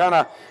seeing them kind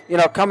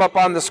of, come up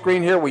on the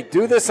screen here. We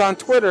do this on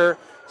Twitter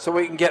so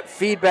we can get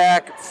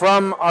feedback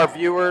from our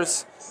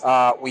viewers.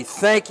 We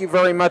thank you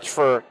very much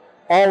for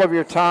all of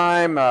your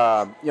time,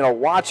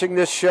 watching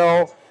this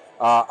show.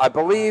 I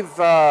believe,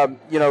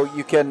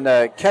 you can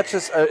catch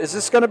us. Is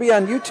this going to be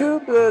on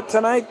YouTube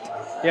tonight?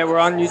 Yeah, we're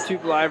on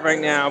YouTube Live right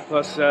now,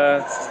 plus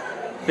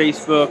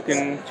Facebook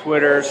and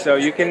Twitter. So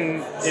you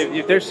can,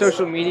 if there's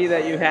social media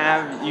that you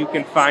have, you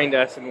can find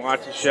us and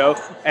watch the show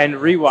and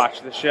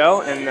rewatch the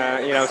show,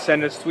 and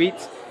send us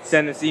tweets,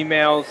 send us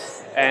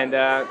emails, and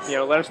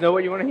let us know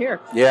what you want to hear.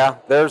 Yeah,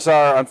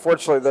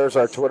 unfortunately there's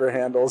our Twitter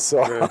handles.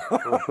 So,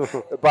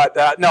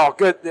 but no,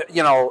 good.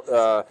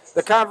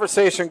 The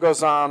conversation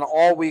goes on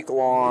all week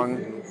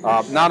long,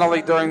 not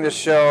only during this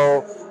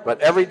show, but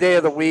every day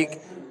of the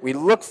week. We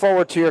look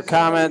forward to your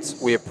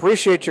comments. We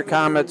appreciate your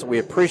comments. We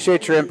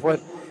appreciate your input.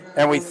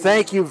 And we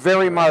thank you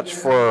very much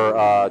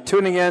for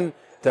tuning in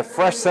to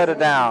Fresh Set of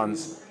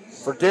Downs.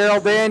 For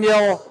Daryl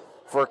Daniel,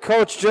 for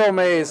Coach Joe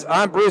Mays,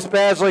 I'm Bruce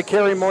Badgley.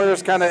 Carrie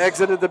Moyers kind of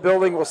exited the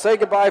building. We'll say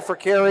goodbye for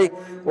Carrie.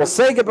 We'll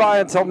say goodbye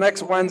until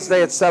next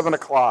Wednesday at 7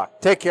 o'clock.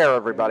 Take care,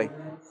 everybody.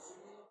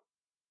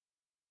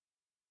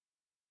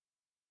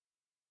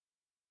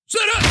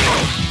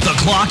 The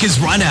clock is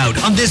run out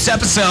on this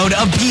episode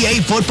of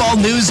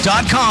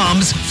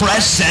PAFootballNews.com's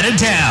Fresh Set of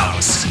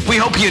Downs. We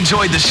hope you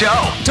enjoyed the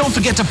show. Don't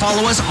forget to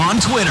follow us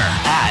on Twitter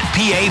at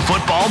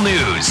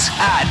PAFootballNews,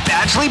 at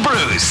Badgley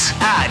Bruce,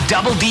 at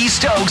Double D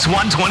Stokes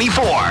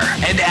 124,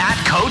 and at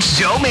Coach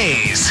Joe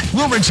Mays.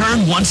 We'll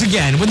return once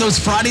again when those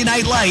Friday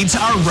night lights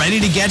are ready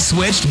to get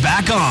switched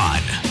back on.